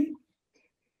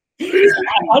 I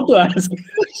have to ask.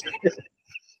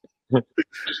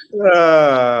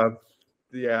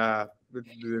 Yeah.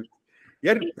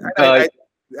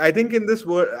 I think in this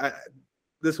world,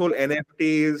 this whole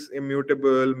NFTs,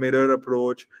 immutable, mirror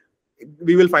approach,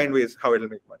 we will find ways how it'll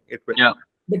make money. It will. Yeah.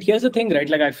 But here's the thing, right?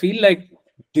 Like, I feel like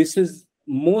this is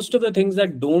most of the things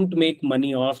that don't make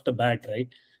money off the bat, right?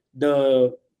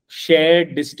 The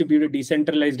shared, distributed,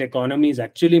 decentralized economies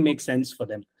actually make sense for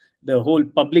them. The whole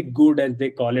public good, as they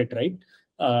call it, right?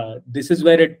 This is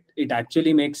where it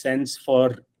actually makes sense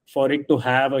for it to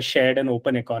have a shared and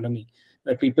open economy,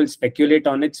 where people speculate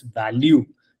on its value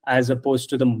as opposed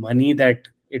to the money that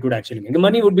it would actually make. The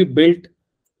money would be built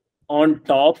on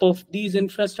top of these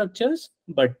infrastructures,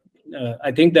 but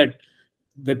I think that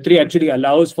Web3 actually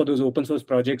allows for those open source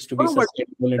projects to be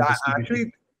sustainable and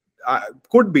distributed. Actually,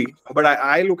 could be, but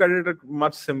I look at it at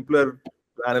much simpler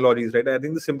analogies, right? I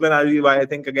think the simpler analogy, why I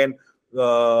think again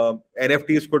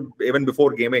NFTs could, even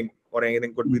before gaming or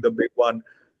anything, could be the big one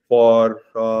for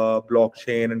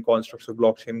blockchain and constructs of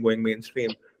blockchain going mainstream.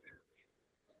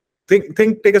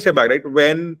 Take a step back, right?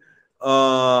 When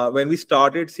we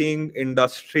started seeing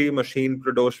industry machine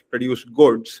produced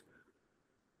goods,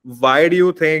 why do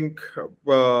you think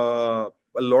a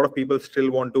lot of people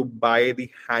still want to buy the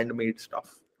handmade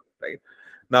stuff, right?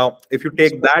 Now, if you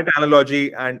take that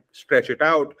analogy and stretch it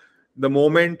out, the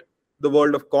moment the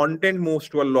world of content moves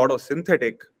to a lot of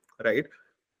synthetic, right,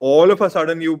 all of a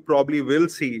sudden you probably will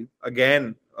see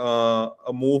again a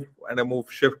move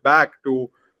shift back to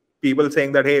people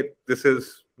saying that, hey, this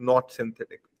is not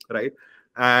synthetic, right?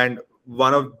 And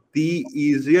one of the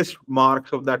easiest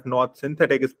marks of that not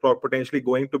synthetic is potentially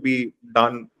going to be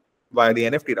done via the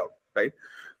NFT route, right?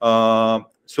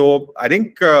 So I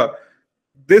think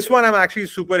this one I'm actually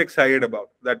super excited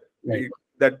about, that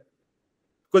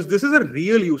because this is a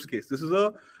real use case. This is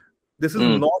not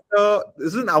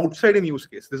an outside-in use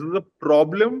case. This is a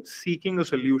problem seeking a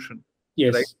solution.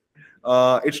 Yes.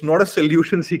 Right? It's not a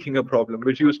solution seeking a problem,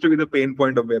 which used to be the pain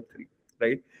point of Web3,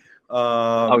 right?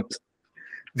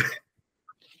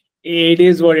 It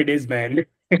is what it is, man.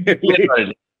 But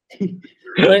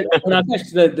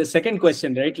Aakash, the second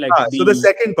question, right? So the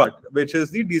second part, which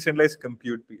is the decentralized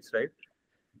compute piece, right?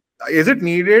 Is it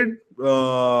needed?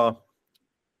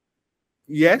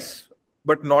 Yes,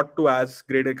 but not to as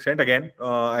great extent. Again,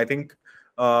 I think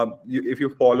if you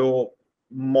follow,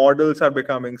 models are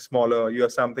becoming smaller. You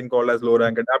have something called as low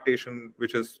rank adaptation,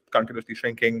 which is continuously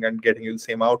shrinking and getting you the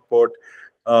same output.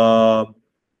 And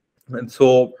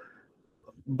so,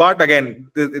 but again,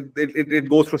 it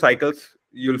goes through cycles.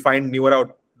 You'll find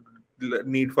newer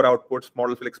need for outputs.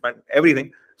 Models will expand,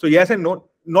 everything. So yes and no,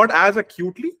 not as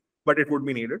acutely, but it would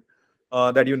be needed.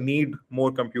 That you need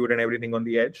more compute and everything on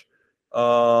the edge.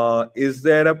 Is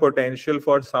there a potential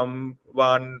for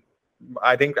someone?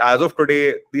 I think as of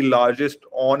today, the largest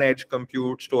on-edge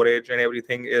compute storage and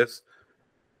everything is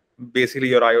basically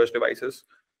your iOS devices.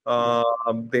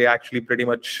 They actually pretty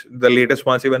much, the latest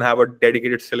ones even have a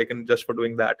dedicated silicon just for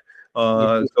doing that.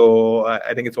 So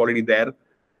I think it's already there.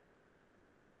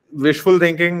 Wishful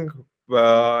thinking.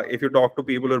 If you talk to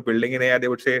people who are building in AI, they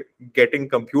would say getting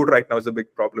compute right now is a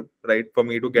big problem, right? For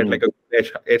me to get like a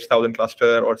Edge 1000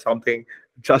 cluster or something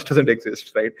just doesn't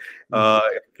exist, right?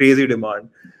 Crazy demand.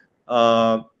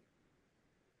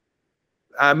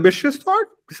 Ambitious thought.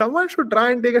 Someone should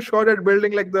try and take a shot at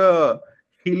building like the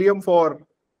helium for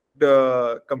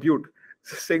the compute,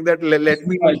 saying that let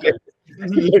me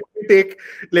take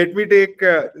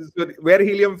so where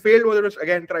helium failed was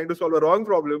again trying to solve a wrong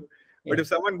problem. But if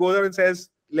someone goes out and says,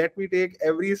 let me take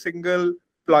every single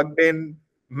plugged in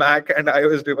Mac and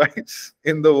iOS device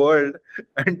in the world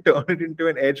and turn it into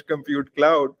an edge compute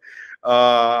cloud,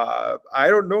 I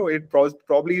don't know. It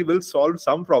probably will solve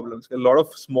some problems. A lot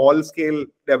of small scale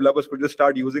developers could just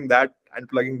start using that and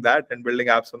plugging that and building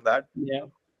apps on that. Yeah,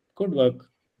 could work.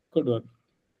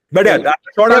 But yeah, that's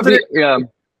the short answer.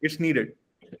 It's needed.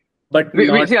 But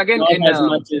not as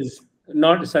much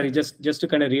as just to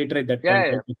kind of reiterate that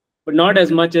point. But not as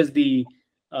much as the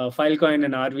Filecoin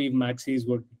and Arweave maxis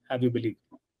would have you believe.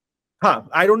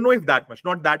 I don't know if that much.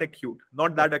 Not that acute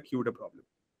a problem.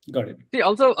 Got it. See,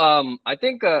 also, I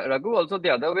think Raghu. Also,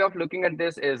 the other way of looking at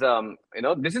this is,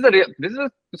 this is to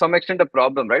some extent a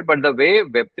problem, right? But the way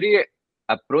Web3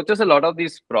 approaches a lot of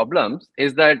these problems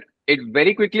is that it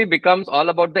very quickly becomes all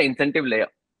about the incentive layer.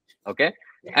 Okay.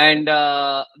 And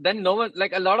then no one,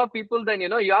 like a lot of people, then,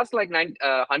 you ask like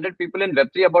 100 people in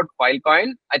Web3 about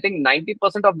Filecoin. I think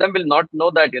 90% of them will not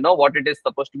know that, what it is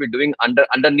supposed to be doing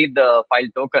underneath the file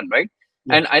token, right?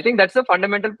 Yeah. And I think that's a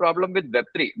fundamental problem with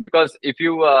Web3, because if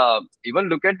you even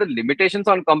look at the limitations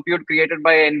on compute created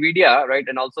by NVIDIA, right?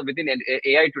 And also within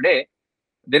AI today,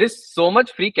 there is so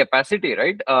much free capacity,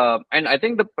 right? And I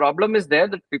think the problem is there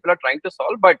that people are trying to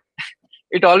solve, but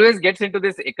it always gets into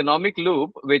this economic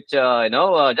loop, which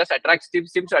just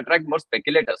seems to attract more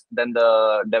speculators than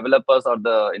the developers or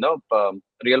the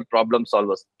real problem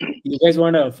solvers. You guys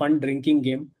want a fun drinking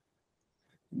game?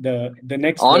 The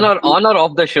next on or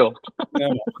off the show? No,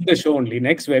 on the show only.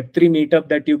 Next Web3 meetup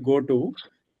that you go to,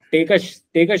 take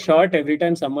a shot every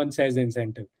time someone says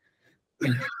incentive.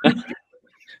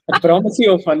 I promise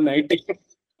you a fun night.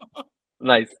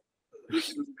 Nice.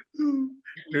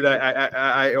 Dude,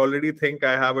 I already think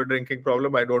I have a drinking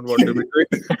problem. I don't want to be doing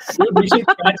it. Dude, we should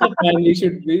catch up, man.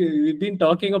 We've been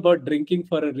talking about drinking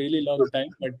for a really long time,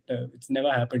 but it's never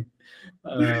happened.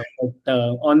 But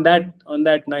on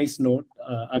that nice note,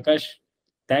 Aakash,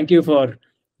 thank you for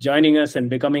joining us and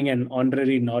becoming an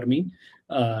honorary normie.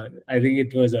 I think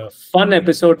it was a fun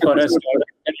episode for us to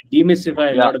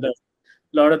demystify a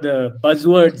lot of the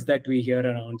buzzwords that we hear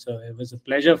around. So it was a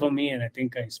pleasure for me, and I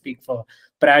think I speak for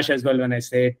Prash as well when I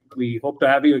say it. We hope to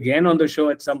have you again on the show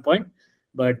at some point.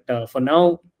 But for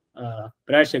now,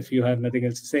 Prash, if you have nothing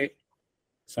else to say,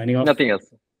 signing off. Nothing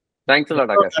else. Thanks a lot,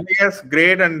 Aakash. Yes,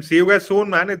 great, and see you guys soon,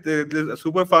 man. It's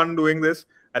super fun doing this.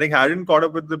 I think I hadn't caught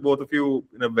up with the both of you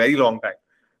in a very long time.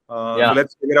 So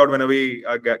let's figure out whenever we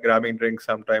are grabbing drinks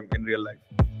sometime in real life.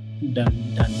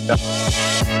 Done.